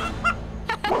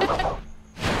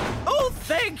 Oh,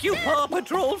 thank you, Paw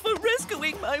Patrol, for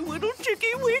rescuing my little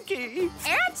Chicky Wicky.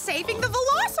 And saving the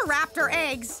Velociraptor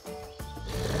eggs.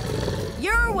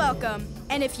 You're welcome.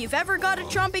 And if you've ever got a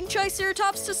chomping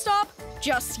Triceratops to stop,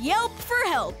 just yelp for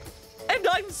help. And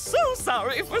I'm so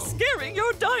sorry for scaring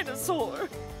your dinosaur.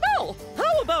 Well,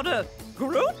 how about a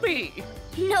groupie?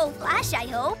 No flash, I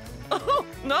hope. Oh,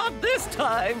 not this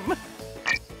time.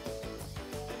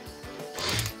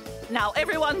 Now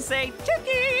everyone say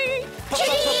Chicky!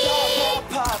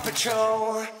 Paw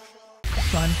Patrol!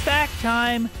 Fun fact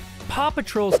time! Paw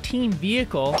Patrol's team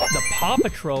vehicle, the Paw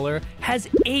Patroller, has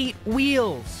 8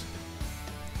 wheels.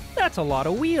 That's a lot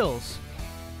of wheels.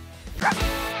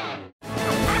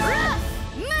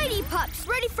 Mighty Pups,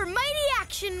 ready for mighty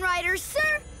action, riders,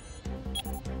 sir?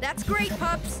 That's great,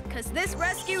 Pups, because this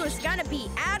rescue is gonna be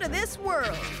out of this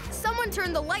world. Someone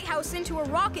turned the lighthouse into a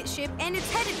rocket ship and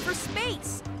it's headed for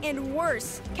space. And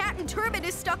worse, Captain Turbot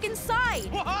is stuck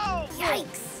inside. Whoa!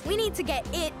 Yikes! We need to get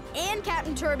it and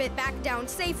Captain Turbot back down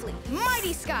safely.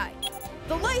 Mighty Sky!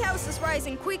 The lighthouse is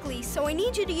rising quickly, so I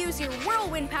need you to use your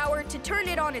whirlwind power to turn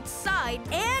it on its side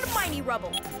and mighty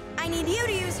rubble. I need you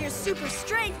to use your super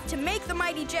strength to make the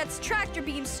mighty jet's tractor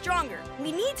beam stronger.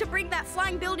 We need to bring that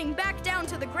flying building back down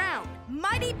to the ground.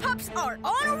 Mighty Pups are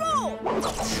on a roll!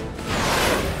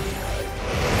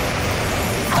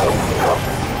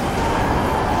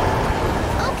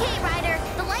 Okay, Ryder,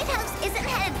 the lighthouse isn't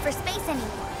headed for space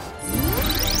anymore.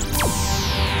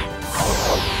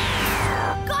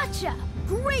 Gotcha!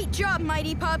 Great job,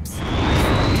 Mighty Pups! I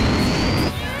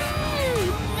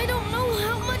don't know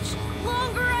how much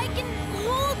longer I can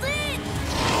hold it.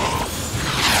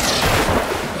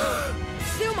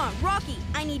 Zuma, Rocky,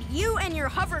 I need you and your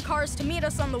hover cars to meet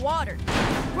us on the water.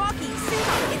 Rocky,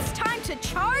 Zuma, it's time to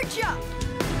charge up!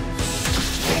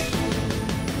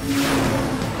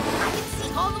 I can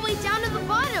see all the way down to the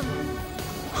bottom.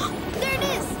 There it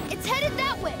is. It's headed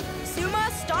that way. Zuma,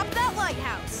 stop that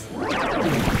lighthouse.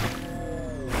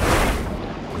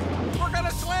 We're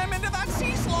gonna slam into that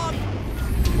sea slug.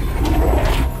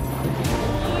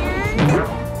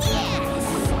 Yes!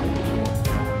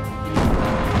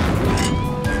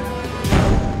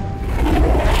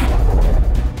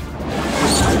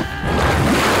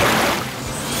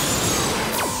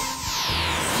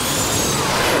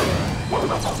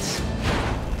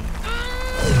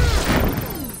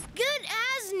 Good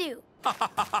as new.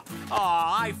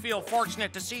 I feel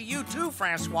fortunate to see you too,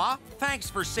 Francois. Thanks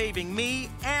for saving me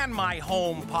and my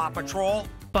home, Paw Patrol.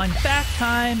 Fun fact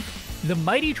time! The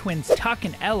Mighty Twins Tuck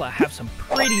and Ella have some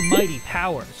pretty mighty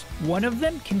powers. One of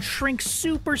them can shrink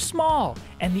super small,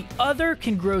 and the other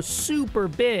can grow super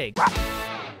big. Paw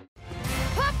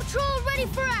Patrol ready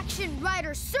for action,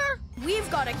 Ryder, sir. We've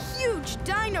got a huge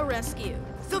dino rescue.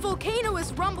 The volcano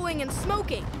is rumbling and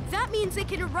smoking. That means it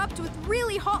can erupt with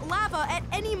really hot lava at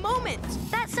any moment.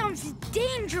 That sounds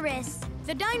dangerous.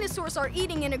 The dinosaurs are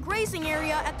eating in a grazing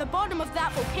area at the bottom of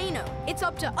that volcano. It's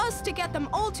up to us to get them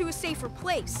all to a safer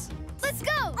place. Let's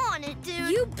go. On it, dude.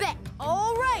 You bet.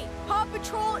 All right, Paw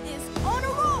Patrol is on a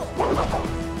roll.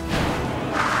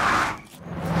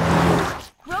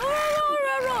 Roar, roar,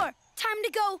 roar, roar. Time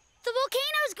to go. The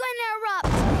volcano's going to erupt.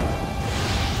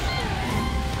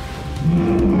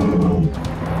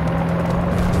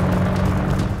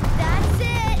 That's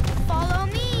it. Follow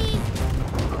me.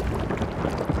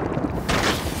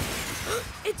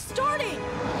 It's starting.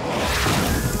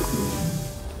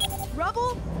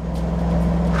 Rubble.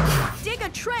 Dig a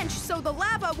trench so the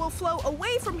lava will flow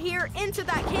away from here into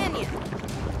that canyon.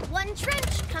 One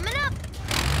trench coming up.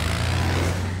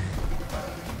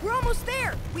 We're almost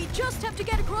there. We just have to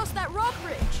get across that rock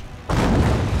bridge.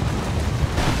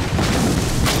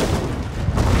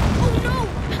 Oh no!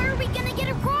 How are we gonna get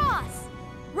across?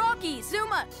 Rocky,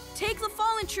 Zuma, take the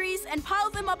fallen trees and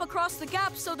pile them up across the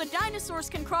gap so the dinosaurs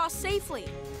can cross safely.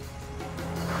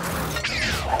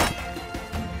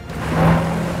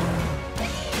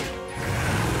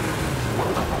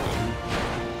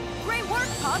 Great work,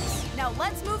 Pups. Now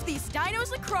let's move these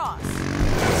dinos across.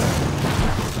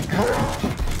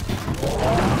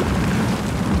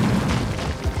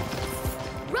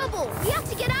 Rubble, we have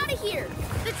to get out of here.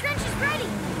 The trench is ready.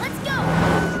 Let's go.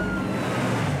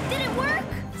 Did it work?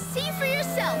 See for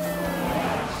yourself.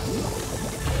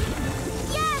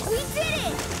 Yes, we did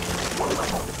it.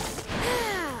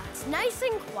 It's nice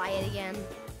and quiet again.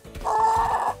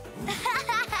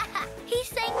 He's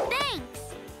saying thanks.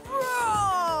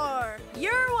 Roar!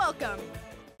 You're welcome.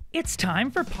 It's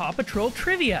time for Paw Patrol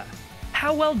Trivia.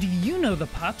 How well do you know the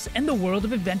pups and the world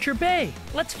of Adventure Bay?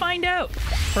 Let's find out.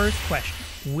 First question.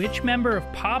 Which member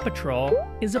of Paw Patrol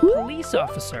is a police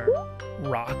officer?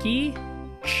 Rocky,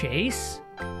 Chase,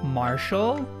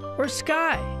 Marshall, or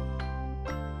Sky?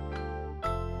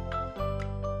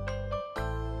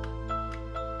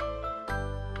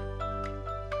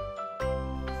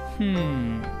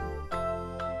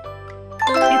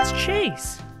 It's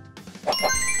Chase.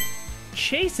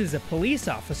 Chase is a police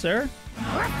officer.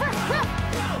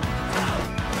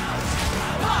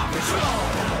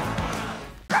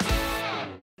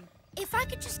 If I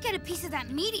could just get a piece of that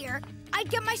meteor, I'd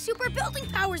get my super building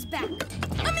powers back.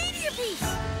 A meteor piece!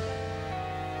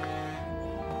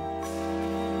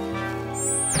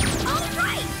 All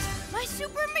right! My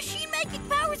super machine-making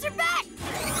powers are back!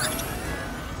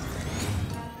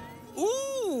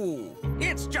 Ooh,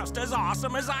 it's just as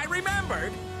awesome as I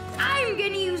remembered. I'm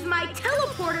gonna use my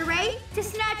teleporter ray to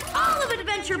snatch all of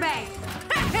Adventure Bay!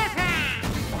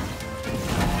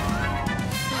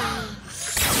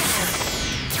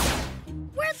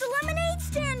 Where'd the lemonade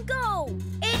stand go?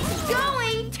 It's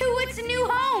going to its new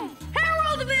home,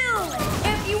 Haroldville!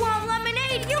 If you want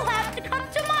lemonade, you'll have to come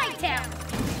to my town.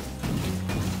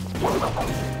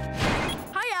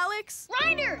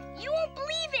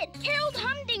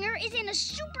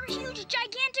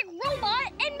 gigantic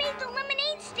robot and made the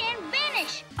lemonade stand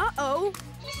vanish. Uh-oh.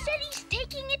 He said he's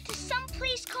taking it to some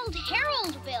place called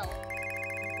Haroldville.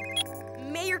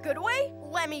 Mayor Goodway?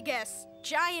 Let me guess.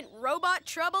 Giant robot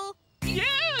trouble?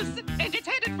 Yes, and it's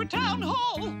headed for Town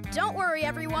Hall. Don't worry,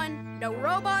 everyone. No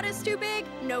robot is too big,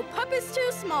 no pup is too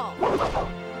small.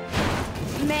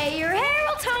 Mayor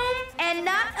Harold's home, and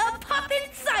not a pup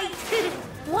in sight.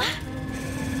 What?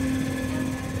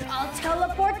 I'll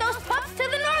teleport those pups to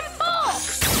the North Pole.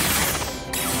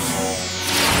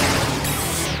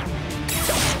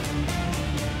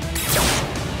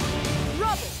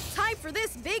 Rubble, time for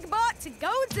this big bot to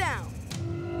go down.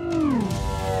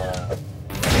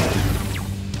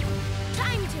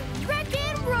 Time to wreck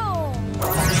and roll.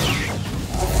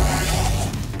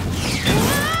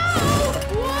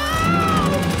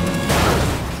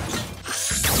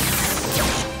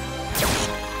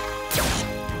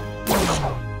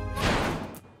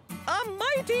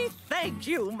 Thank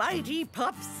you, Mighty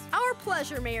Pups. Our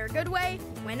pleasure, Mayor Goodway.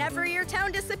 Whenever your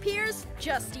town disappears,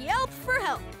 just yelp for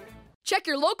help. Check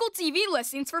your local TV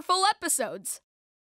listings for full episodes.